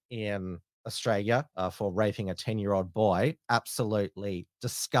long in Australia for raping a 10-year-old boy. Absolutely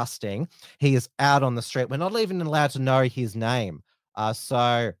disgusting. He is out on the street. We're not even allowed to know his name.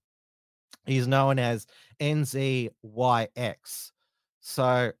 So he's known as NZYX.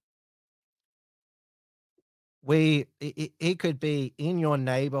 So it could be in your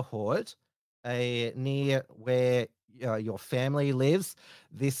neighborhood, near where your family lives.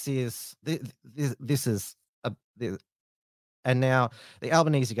 This is and now the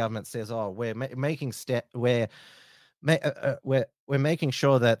Albanese government says, "Oh, we're making sure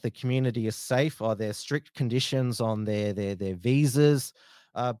that the community is safe." Or there's strict conditions on their visas,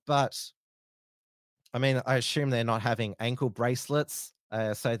 but I mean, I assume they're not having ankle bracelets.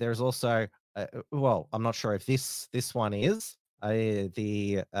 So there's also, I'm not sure if this one is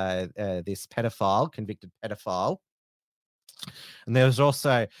this convicted pedophile. And there was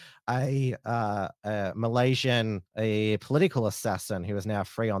also a Malaysian political assassin who is now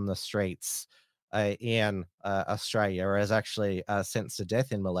free on the streets in Australia, or is actually sentenced to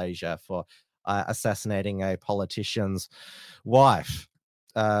death in Malaysia for assassinating a politician's wife.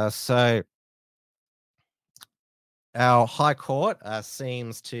 So our High Court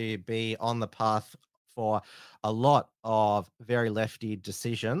seems to be on the path for a lot of very lefty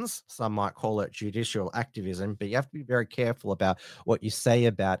decisions. Some might call it judicial activism, but you have to be very careful about what you say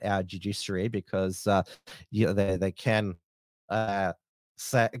about our judiciary, because they can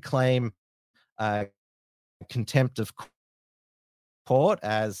claim contempt of court,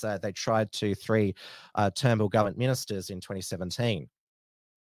 as they tried to 3 Turnbull government ministers in 2017.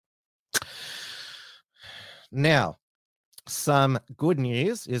 Now, some good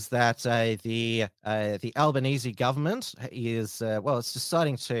news is that the Albanese government is it's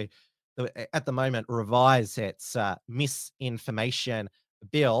deciding to, at the moment, revise its misinformation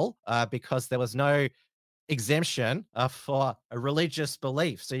bill because there was no exemption for a religious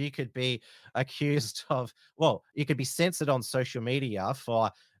belief. So you could be accused of, you could be censored on social media for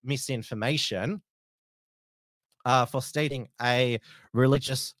misinformation for stating a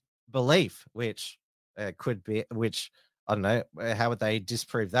religious belief, which could be, I don't know, how would they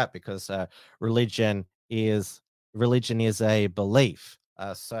disprove that? Because religion is a belief.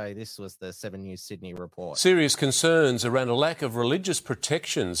 So this was the 7 News Sydney report. Serious concerns around a lack of religious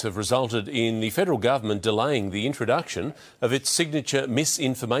protections have resulted in the federal government delaying the introduction of its signature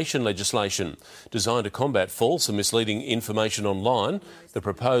misinformation legislation. Designed to combat false and misleading information online, the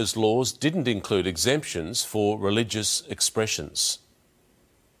proposed laws didn't include exemptions for religious expressions.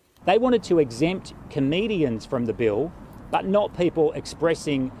 They wanted to exempt comedians from the bill, but not people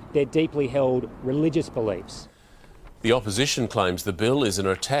expressing their deeply held religious beliefs. The opposition claims the bill is an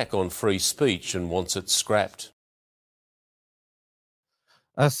attack on free speech and wants it scrapped.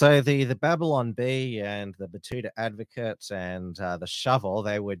 So the Babylon Bee and the Batuta Advocate and the Shovel,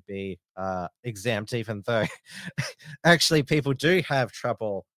 they would be exempt, even though actually people do have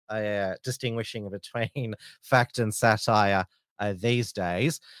trouble distinguishing between fact and satire these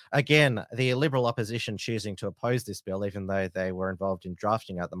days. Again, the Liberal opposition choosing to oppose this bill, even though they were involved in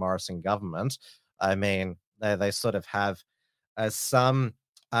drafting out the Morrison government. I mean, they sort of have some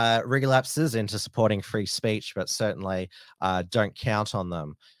relapses into supporting free speech, but certainly don't count on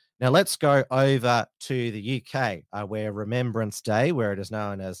them. Now let's go over to the UK, where Remembrance Day, where it is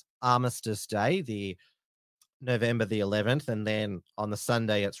known as Armistice Day, the November the 11th, and then on the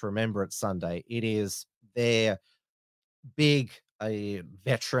Sunday, it's Remembrance Sunday. It is their big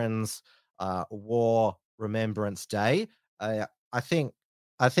Veterans War Remembrance Day. I think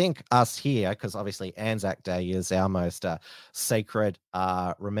us here, because obviously Anzac Day is our most sacred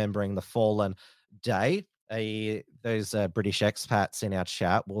remembering the fallen day. Those British expats in our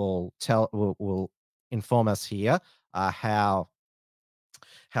chat will inform us here how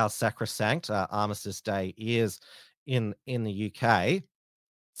sacrosanct Armistice Day is in the UK.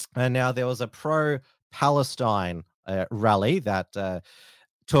 And now there was a pro-Palestine rally that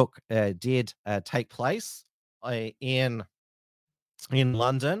did take place in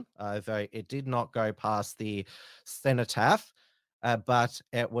London, though it did not go past the cenotaph, but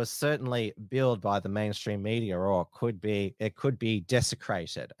it was certainly billed by the mainstream media, or it could be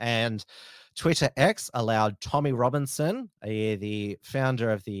desecrated. And Twitter X allowed Tommy Robinson, the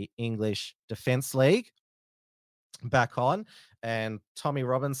founder of the English Defence League, back on. And Tommy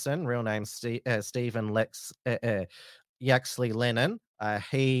Robinson, real name Stephen Yaxley Lennon,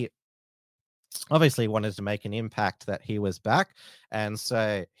 he obviously wanted to make an impact that he was back, and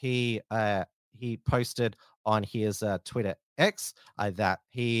so he posted on his Twitter X that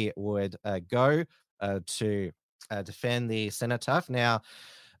he would go to defend the cenotaph. Now,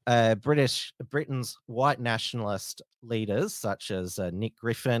 Britain's white nationalist leaders such as Nick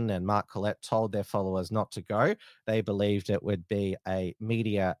Griffin and Mark Collett told their followers not to go. They believed it would be a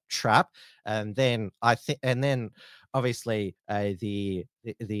media trap, and then obviously the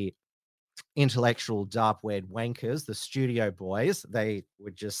intellectual dark web wankers, the studio boys, they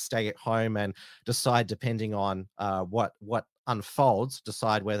would just stay at home and decide, depending on what unfolds,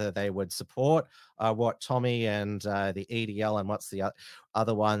 decide whether they would support what Tommy and the EDL and what's the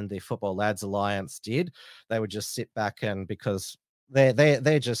other one, the Football Lads Alliance did. They would just sit back, and because they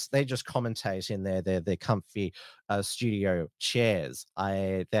just commentate in their comfy studio chairs.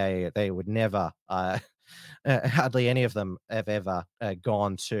 They would never hardly any of them have ever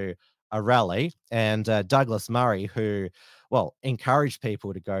gone to a rally. And Douglas Murray, who encouraged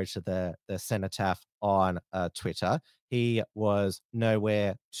people to go to the cenotaph on Twitter, he was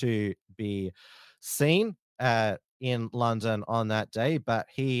nowhere to be seen in London on that day, but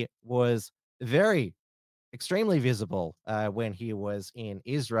he was extremely visible when he was in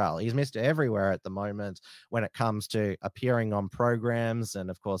Israel. He's Mr. Everywhere at the moment when it comes to appearing on programs. And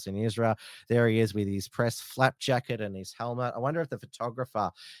of course, in Israel, there he is with his press flap jacket and his helmet. I wonder if the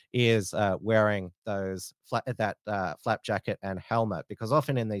photographer is wearing that flap jacket and helmet, because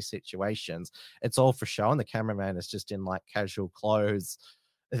often in these situations, it's all for show and the cameraman is just in like casual clothes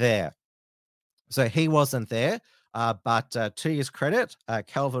there. So he wasn't there. But to his credit,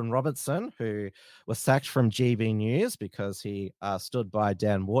 Calvin Robertson, who was sacked from GB News because he stood by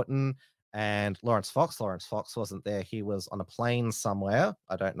Dan Wootton, and Lawrence Fox wasn't there. He was on a plane somewhere.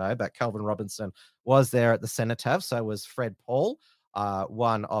 I don't know. But Calvin Robinson was there at the cenotaph. So was Fred Paul,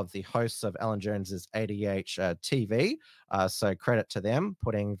 one of the hosts of Alan Jones's ADH TV. So credit to them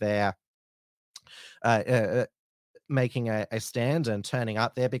putting their making a stand and turning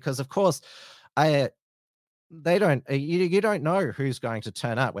up there, because of course you don't know who's going to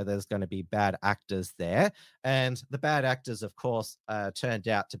turn up, whether there's going to be bad actors there. And the bad actors, of course, turned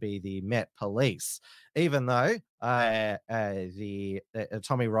out to be the Met Police, even though the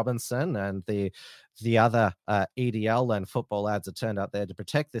Tommy Robinson and the other EDL and Football Lads had turned up there to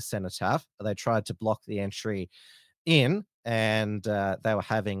protect this cenotaph. They tried to block the entry in, and they were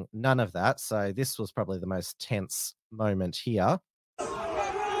having none of that. So this was probably the most tense moment here.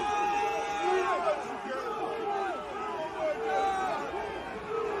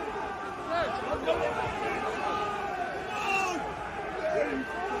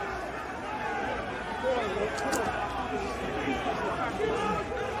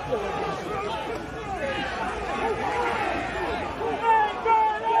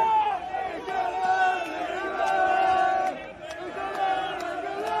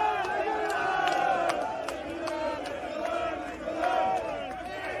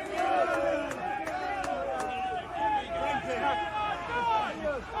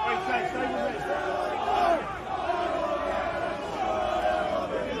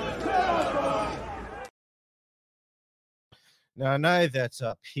 Now, I know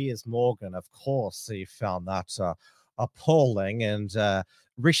that Piers Morgan, of course, he found that appalling, and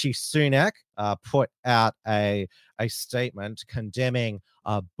Rishi Sunak put out a statement condemning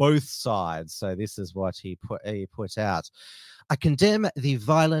both sides. So this is what he put out. I condemn the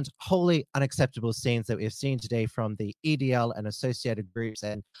violent, wholly unacceptable scenes that we have seen today from the EDL and associated groups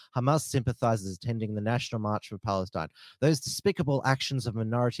and Hamas sympathizers attending the National March for Palestine. Those despicable actions of a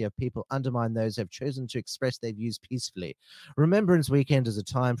minority of people undermine those who have chosen to express their views peacefully. Remembrance Weekend is a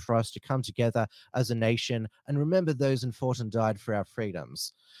time for us to come together as a nation and remember those who fought and died for our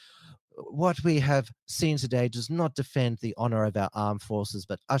freedoms. What we have seen today does not defend the honor of our armed forces,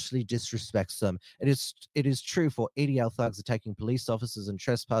 but utterly disrespects them. It is true for EDL thugs attacking police officers and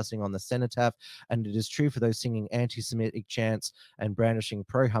trespassing on the cenotaph, and it is true for those singing anti-Semitic chants and brandishing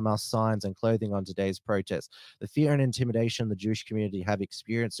pro-Hamas signs and clothing on today's protest. The fear and intimidation the Jewish community have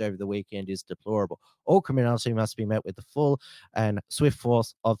experienced over the weekend is deplorable. All criminality must be met with the full and swift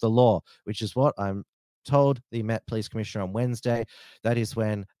force of the law, which is what I'm told the Met Police Commissioner on Wednesday. That is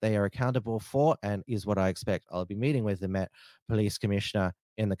when they are accountable for, and is what I expect. I'll be meeting with the Met Police Commissioner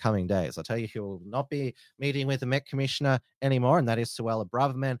in the coming days. I'll tell you who will not be meeting with the Met Commissioner anymore, and that is Suella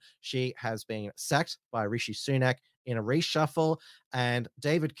Braverman. She has been sacked by Rishi Sunak in a reshuffle, and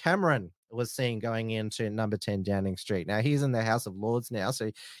David Cameron was seen going into number 10 Downing Street. Now, he's in the House of Lords now,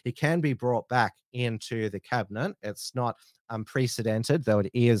 so he can be brought back into the cabinet. It's not unprecedented, though it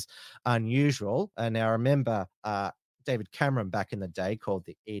is unusual. And now remember, David Cameron back in the day called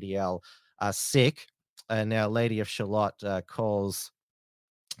the EDL sick, and now Lady of Shalott calls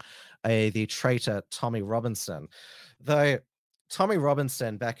the traitor Tommy Robinson. Though Tommy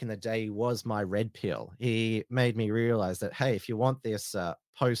Robinson back in the day was my red pill. He made me realize that, hey, if you want this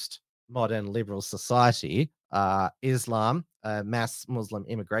post-modern liberal society, Islam, mass Muslim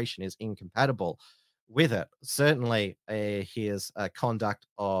immigration is incompatible with it. Certainly, his conduct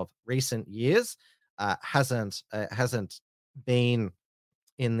of recent years hasn't been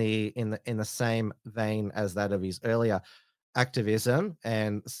in the same vein as that of his earlier activism.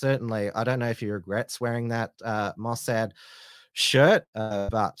 And certainly, I don't know if he regrets wearing that Mossad shirt,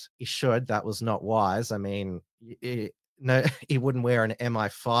 but he should. That was not wise. I mean, no, he wouldn't wear an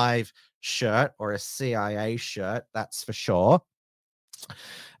MI5 shirt or a CIA shirt, that's for sure.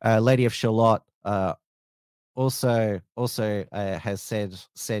 Lady of Shalott also has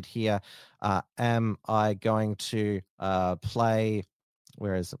said here, am I going to play?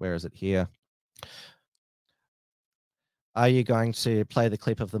 Where is it here? Are you going to play the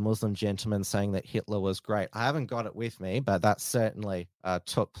clip of the Muslim gentleman saying that Hitler was great? I haven't got it with me, but that certainly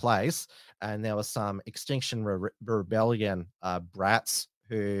took place. And there was some Extinction Rebellion brats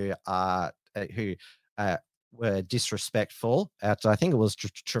who were disrespectful at, I think it was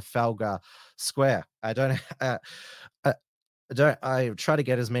Trafalgar Square. I try to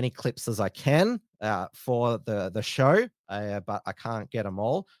get as many clips as I can for the show, but I can't get them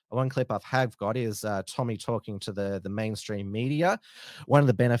all. One clip have got is Tommy talking to the mainstream media. One of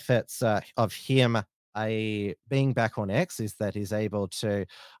the benefits of him being back on X is that he's able to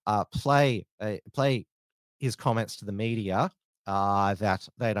play his comments to the media that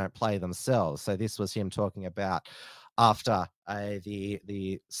they don't play themselves. So this was him talking about after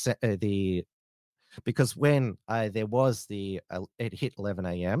because when there was it hit 11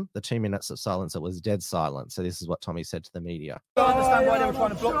 a.m., the 2 minutes of silence, it was dead silent. So this is what Tommy said to the media. I don't understand why they were trying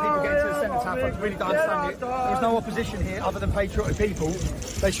to block people getting to the cenotaph. I really don't understand it. There was no opposition here other than patriotic people.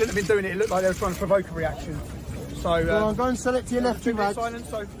 They shouldn't have been doing it. It looked like they were trying to provoke a reaction. So go and sell it to your left and right. Silence,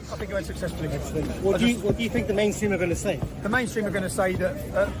 so I think it went successfully. What do you think the mainstream are going to say? The mainstream are going to say that,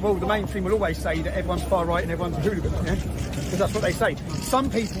 the mainstream will always say that everyone's far right and everyone's a hooligan, yeah? Because that's what they say. Some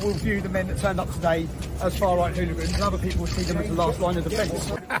people will view the men that turned up today as far right hooligans, and other people will see them as the last line of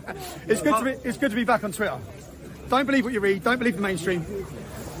defence. It's good to be back on Twitter. Don't believe what you read. Don't believe the mainstream.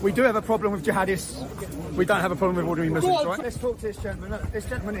 We do have a problem with jihadists. We don't have a problem with ordinary Muslims, right? Let's talk to this gentleman. Look, this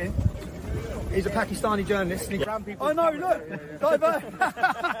gentleman here. He's a Pakistani journalist. And he grabbed people. Oh no! Look,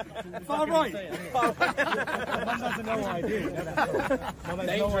 far right. Mum doesn't know what I do.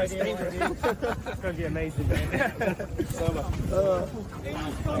 Dangerous. It's going to be amazing, man. So much.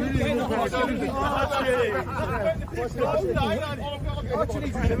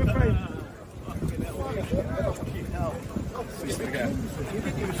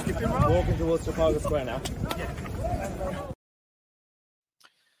 Walking towards Trafalgar Square now.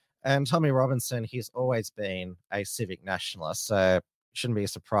 And Tommy Robinson, he's always been a civic nationalist, so shouldn't be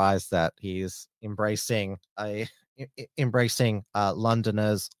surprised that he's embracing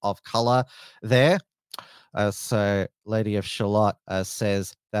Londoners of colour there. So Lady of Shalott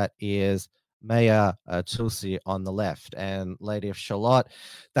says that is Mayor Tulsi on the left. And Lady of Shalott,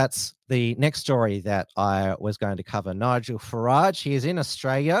 that's the next story that I was going to cover. Nigel Farage, he is in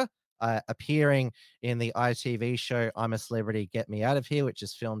Australia appearing in the ITV show I'm a Celebrity, Get Me Out of Here, which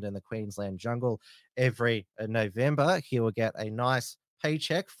is filmed in the Queensland jungle every November. He will get a nice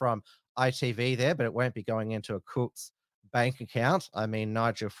paycheck from ITV there, but it won't be going into a Cook's bank account. I mean,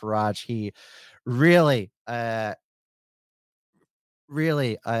 Nigel Farage, he really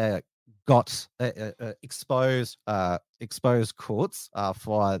got exposed courts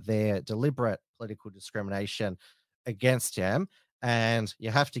for their deliberate political discrimination against him, and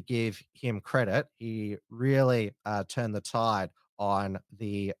you have to give him credit. He really turned the tide on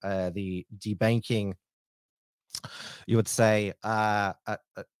the debanking, you would say,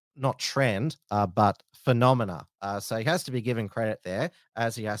 not trend, but phenomena. So he has to be given credit there,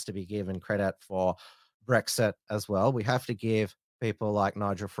 as he has to be given credit for Brexit as well. We have to give people like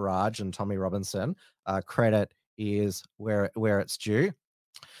Nigel Farage and Tommy Robinson credit is where it's due.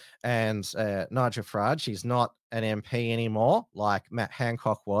 And Nigel Farage, he's not an MP anymore like Matt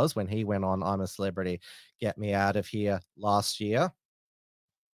Hancock was when he went on I'm a Celebrity, Get Me Out of Here last year.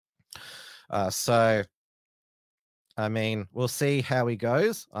 So, I mean, we'll see how he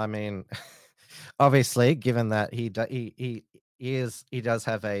goes. I mean, obviously, given that he does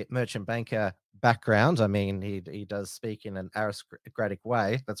have a merchant banker background. I mean, he does speak in an aristocratic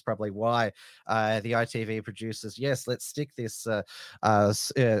way. That's probably why the ITV producers, yes, let's stick this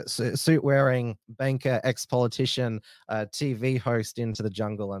suit-wearing banker, ex-politician, TV host into the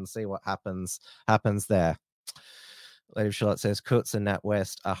jungle and see what happens there. Lady Charlotte says, Coutts and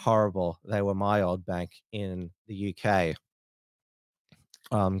NatWest are horrible. They were my old bank in the UK.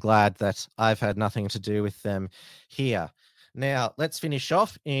 I'm glad that I've had nothing to do with them here. Now, let's finish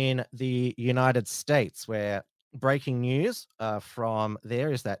off in the United States, where breaking news from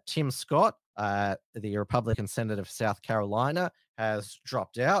there is that Tim Scott, the Republican senator of South Carolina, has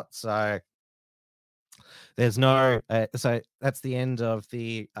dropped out. So there's no, so that's the end of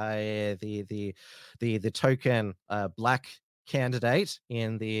the token black candidate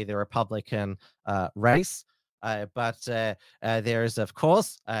in the Republican race. But there is, of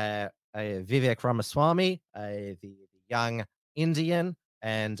course, Vivek Ramaswamy, the young Indian,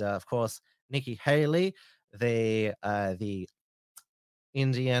 and of course Nikki Haley, the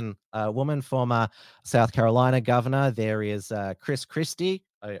Indian woman, former South Carolina governor. There is Chris Christie,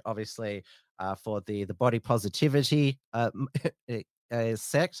 obviously for the body positivity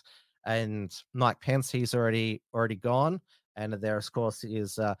sect, and Mike Pence, he's already gone, and there of course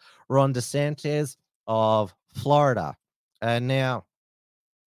is Ron DeSantis of Florida. And now,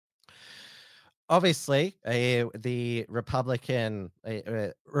 obviously, the Republican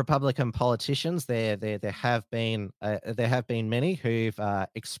politicians, there have been many who've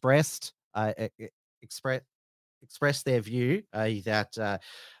expressed their view that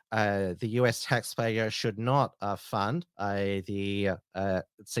the U.S. taxpayer should not fund the it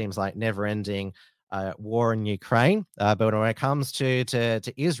seems like never-ending war in Ukraine. But when it comes to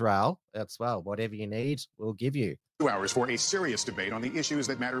Israel, that's, well, whatever you need, we'll give you. 2 hours for a serious debate on the issues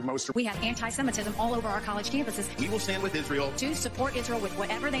that matter most. We have anti-Semitism all over our college campuses. We will stand with Israel to support Israel with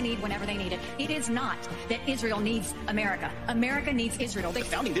whatever they need, whenever they need it. It is not that Israel needs America. America needs Israel. The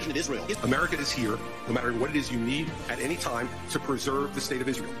founding vision of Israel is America is here, no matter what it is you need at any time, to preserve the state of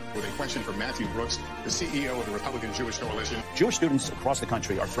Israel. With a question from Matthew Brooks, the CEO of the Republican Jewish Coalition. Jewish students across the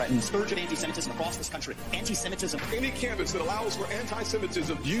country are threatened. Surge of anti-Semitism across this country. Anti-Semitism. Any campus that allows for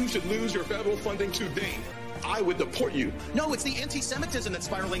anti-Semitism, you should lose your federal funding today. I would deport you. No, it's the anti-Semitism that's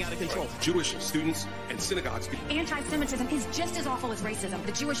spiraling out of control. Jewish students and synagogues. Anti-Semitism is just as awful as racism.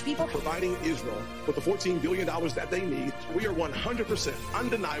 The Jewish people providing Israel with the $14 billion that they need. We are 100%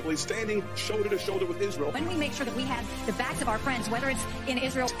 undeniably standing shoulder to shoulder with Israel. When we make sure that we have the backs of our friends, whether it's in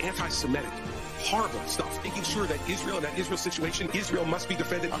Israel. It's anti-Semitic. Horrible stuff. Making sure that Israel and that Israel situation, Israel must be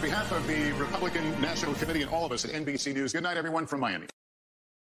defended. On behalf of the Republican National Committee and all of us at NBC News, good night, everyone from Miami.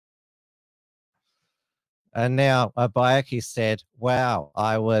 And now Bayaki said, wow,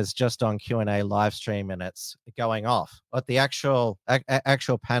 I was just on Q&A live stream and it's going off. But the actual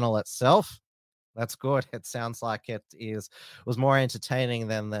panel itself, that's good. It sounds like it was more entertaining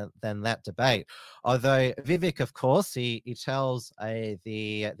than that debate. Although Vivek, of course, he tells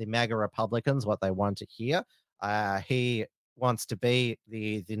the MAGA Republicans what they want to hear. He wants to be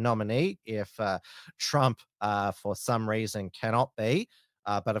the nominee if Trump, for some reason, cannot be.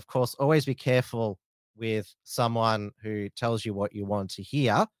 But of course, always be careful with someone who tells you what you want to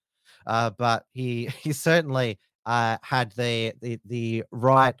hear. But he certainly had the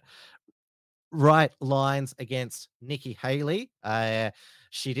right lines against Nikki Haley.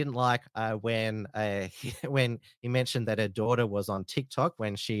 She didn't like when he mentioned that her daughter was on TikTok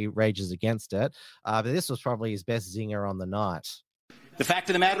when she rages against it. But this was probably his best zinger on the night. The fact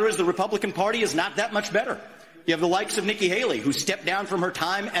of the matter is the Republican Party is not that much better. You have the likes of Nikki Haley, who stepped down from her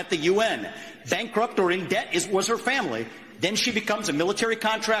time at the UN. Bankrupt or in debt was her family. Then she becomes a military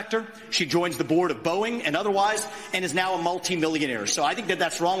contractor. She joins the board of Boeing and otherwise, and is now a multimillionaire. So I think that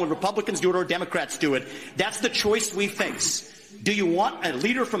that's wrong when Republicans do it or Democrats do it. That's the choice we face. Do you want a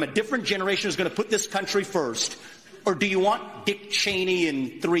leader from a different generation who's going to put this country first? Or do you want Dick Cheney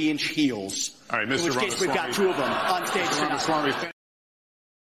in 3-inch heels? All right, Mr. In which case, we've got two of them on stage tonight.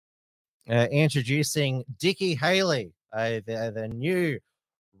 Introducing Nikki Haley, the new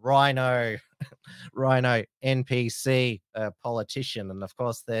Rhino NPC politician. And of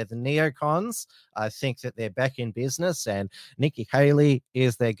course, they're the neocons. I think that they're back in business, and Nikki Haley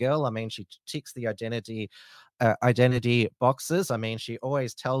is their girl. I mean, she ticks the identity boxes. I mean, she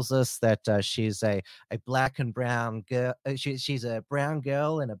always tells us that she's a black and brown girl. She's a brown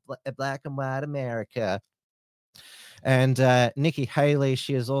girl in a black and white America. And Nikki Haley,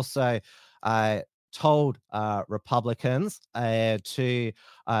 she has also told Republicans to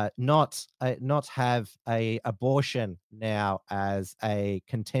not have a abortion now as a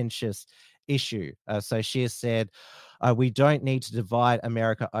contentious issue. So she has said, we don't need to divide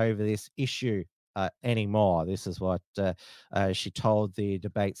America over this issue anymore. This is what she told the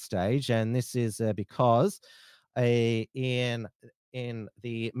debate stage, and this is because in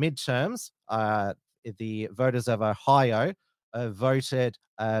the midterms, the voters of Ohio voted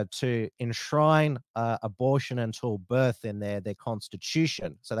to enshrine abortion until birth in their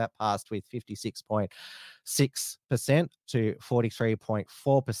constitution. So that passed with 56.6% to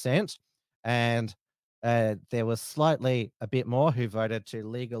 43.4%. And there was slightly a bit more who voted to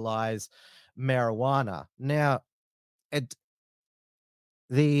legalize marijuana. Now,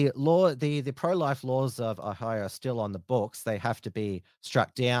 the pro-life laws of Ohio are still on the books. They have to be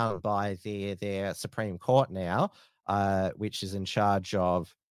struck down by their Supreme Court now, which is in charge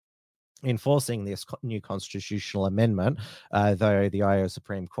of enforcing this new constitutional amendment, though the Ohio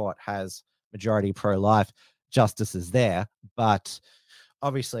Supreme Court has majority pro-life justices there. But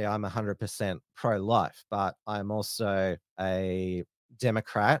obviously I'm 100% pro-life, but I'm also a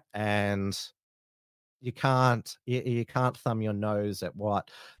Democrat, and you can't thumb your nose at what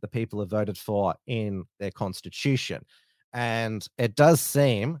the people have voted for in their constitution. And it does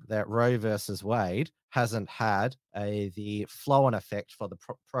seem that Roe versus Wade hasn't had the flow-on effect for the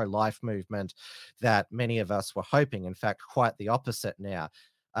pro-life movement that many of us were hoping. In fact, quite the opposite now.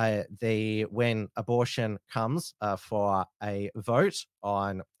 When abortion comes for a vote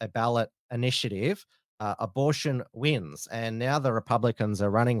on a ballot initiative, abortion wins. And now the Republicans are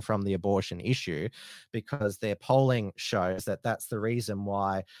running from the abortion issue because their polling shows that that's the reason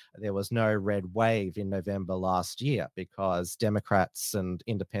why there was no red wave in November last year, because Democrats and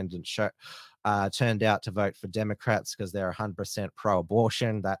independents turned out to vote for Democrats because they're 100%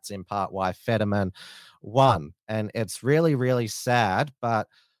 pro-abortion. That's in part why Fetterman won. And it's really, really sad. But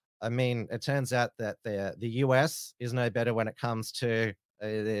I mean, it turns out that the US is no better when it comes to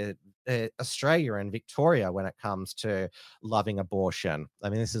Australia and Victoria when it comes to loving abortion.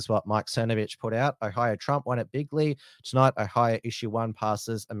 I mean, this is what Mike Cernovich put out. Ohio Trump won it bigly. Tonight, Ohio issue 1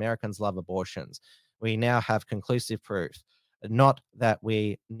 passes. Americans love abortions. We now have conclusive proof. Not that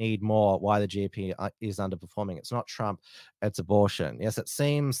we need more why the GOP is underperforming. It's not Trump, it's abortion. Yes, it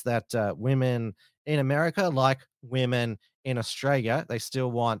seems that women in America, like women in Australia, they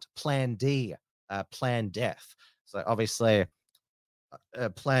still want Plan D, Plan Death. So obviously,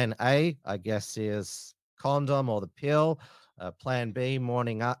 Plan A, I guess, is condom or the pill. Plan B,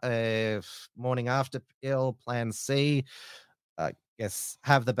 morning after pill. Plan C, I guess,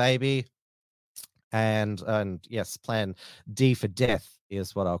 have the baby. And yes, Plan D for death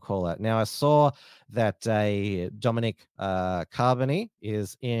is what I'll call it. Now, I saw that Dominic Carbony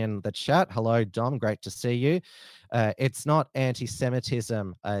is in the chat. Hello, Dom. Great to see you. It's not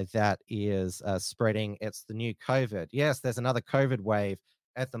anti-Semitism that is spreading. It's the new COVID. Yes, there's another COVID wave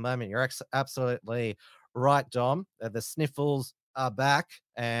at the moment. You're absolutely right, Dom. The sniffles are back,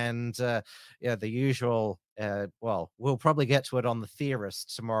 and the usual. Well, we'll probably get to it on the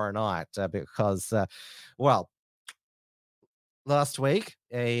Theorist tomorrow night because, last week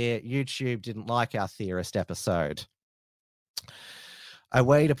YouTube didn't like our Theorist episode. A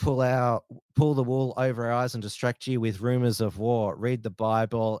way to pull the wool over our eyes and distract you with rumors of war. Read the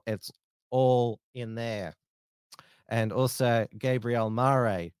Bible. It's all in there. And also, Gabriel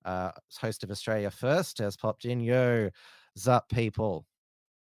Mare, host of Australia First, has popped in. Yo, zup, people.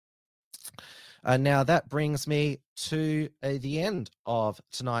 Now that brings me to the end of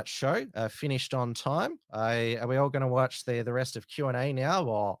tonight's show. Finished on time. Are we all going to watch the rest of Q&A now,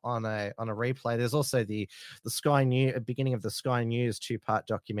 or on a replay? There's also the Sky News beginning of the Sky News 2-part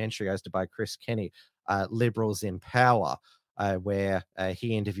documentary hosted by Chris Kenny, Liberals in Power, where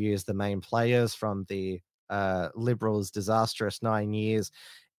he interviews the main players from the Liberals' disastrous 9 years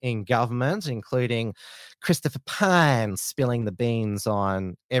in government, including Christopher Pyne spilling the beans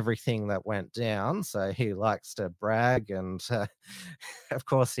on everything that went down. So he likes to brag, and of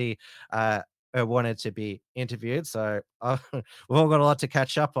course he wanted to be interviewed. So we've all got a lot to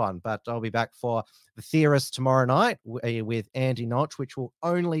catch up on, but I'll be back for The Theorist tomorrow night with Andy Notch, which will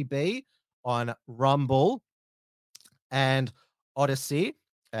only be on Rumble and Odyssey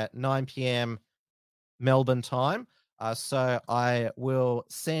at 9 p.m. Melbourne time. So I will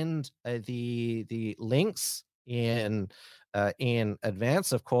send the links in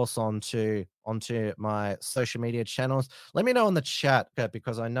advance, of course, onto my social media channels. Let me know in the chat,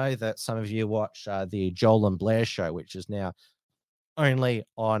 because I know that some of you watch the Joel and Blair show, which is now only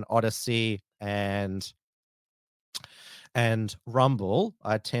on Odyssey and Rumble.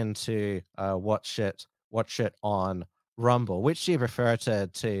 I tend to watch it on Rumble. Which do you prefer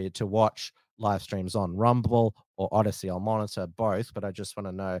to watch live streams on, Rumble or Odyssey? I'll monitor both, but I just want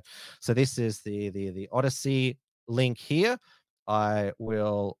to know. So this is the Odyssey link here. I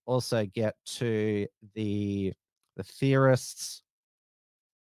will also get to the Theorists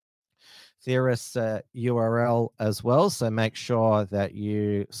URL as well. So make sure that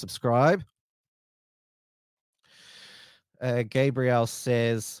you subscribe. Gabriel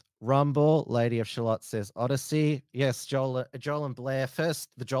says Rumble. Lady of Shalott says Odyssey. Yes, Joel and Blair. First,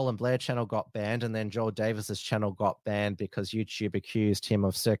 the Joel and Blair channel got banned, and then Joel Davis's channel got banned because YouTube accused him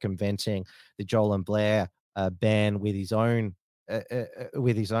of circumventing the Joel and Blair ban with his own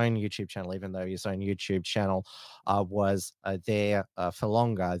YouTube channel, even though his own YouTube channel was there for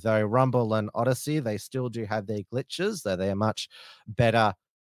longer. Though Rumble and Odyssey, they still do have their glitches, though they are much better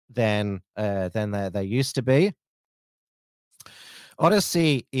than they used to be.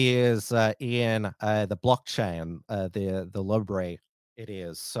 Odyssey is in the blockchain, the library it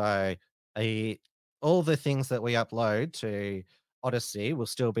is. So all the things that we upload to Odyssey will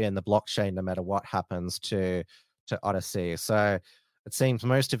still be in the blockchain no matter what happens to Odyssey. So it seems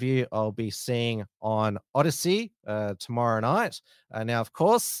most of you I'll be seeing on Odyssey tomorrow night. Now, of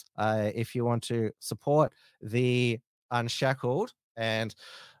course, if you want to support the Unshackled and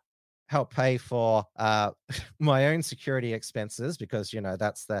help pay for my own security expenses, because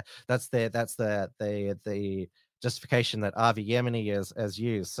that's the justification that Avi Yemeni has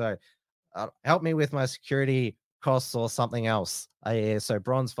used. So help me with my security costs or something else. So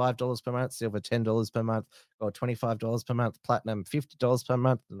bronze $5 per month, silver $10 per month, gold $25 per month, platinum $50 per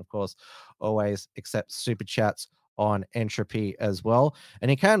month, and of course always accept super chats on Entropy as well. And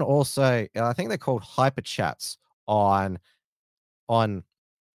you can also, I think they're called hyper chats on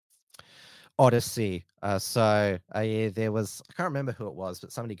Odyssey. There was, I can't remember who it was,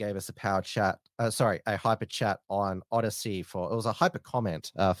 but somebody gave us a a hyper chat on Odyssey it was a hyper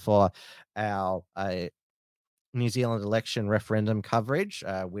comment for our New Zealand election referendum coverage,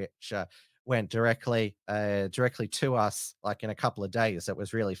 which went directly to us like in a couple of days. It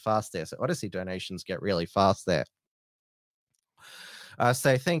was really fast there. So Odyssey donations get really fast there.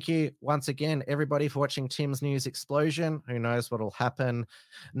 So thank you once again, everybody, for watching Tim's News Explosion. Who knows what will happen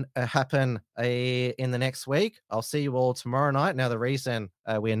in the next week. I'll see you all tomorrow night. Now, the reason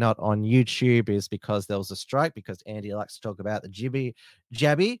we're not on YouTube is because there was a strike, because Andy likes to talk about the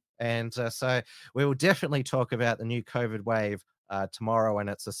jabby. And so we will definitely talk about the new COVID wave tomorrow and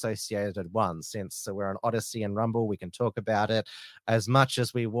its associated ones. Since we're on Odyssey and Rumble, we can talk about it as much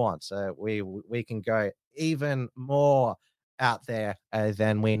as we want. We can go even more out there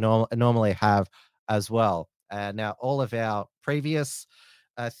than we normally have as well. Now, all of our previous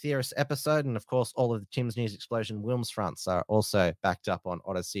Theorist episode, and of course all of the Tim's News Explosion Wilms fronts, are also backed up on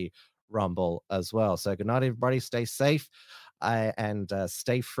Odyssey, Rumble as well. So good night, everybody. Stay safe and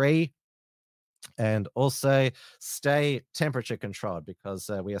stay free, and also stay temperature controlled,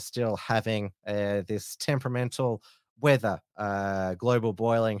 because we are still having this temperamental weather. Global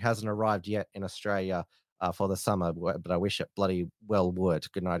boiling hasn't arrived yet in Australia for the summer, but I wish it bloody well would.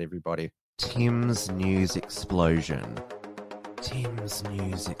 Good night, everybody. Tim's News Explosion. Tim's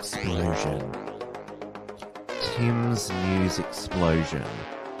News Explosion. Tim's News Explosion.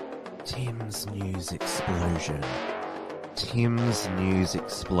 Tim's News Explosion. Tim's News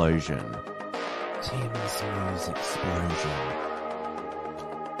Explosion. Tim's News Explosion.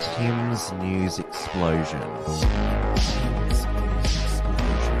 Tim's News Explosion. Tim's News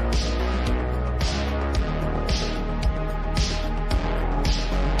Explosion.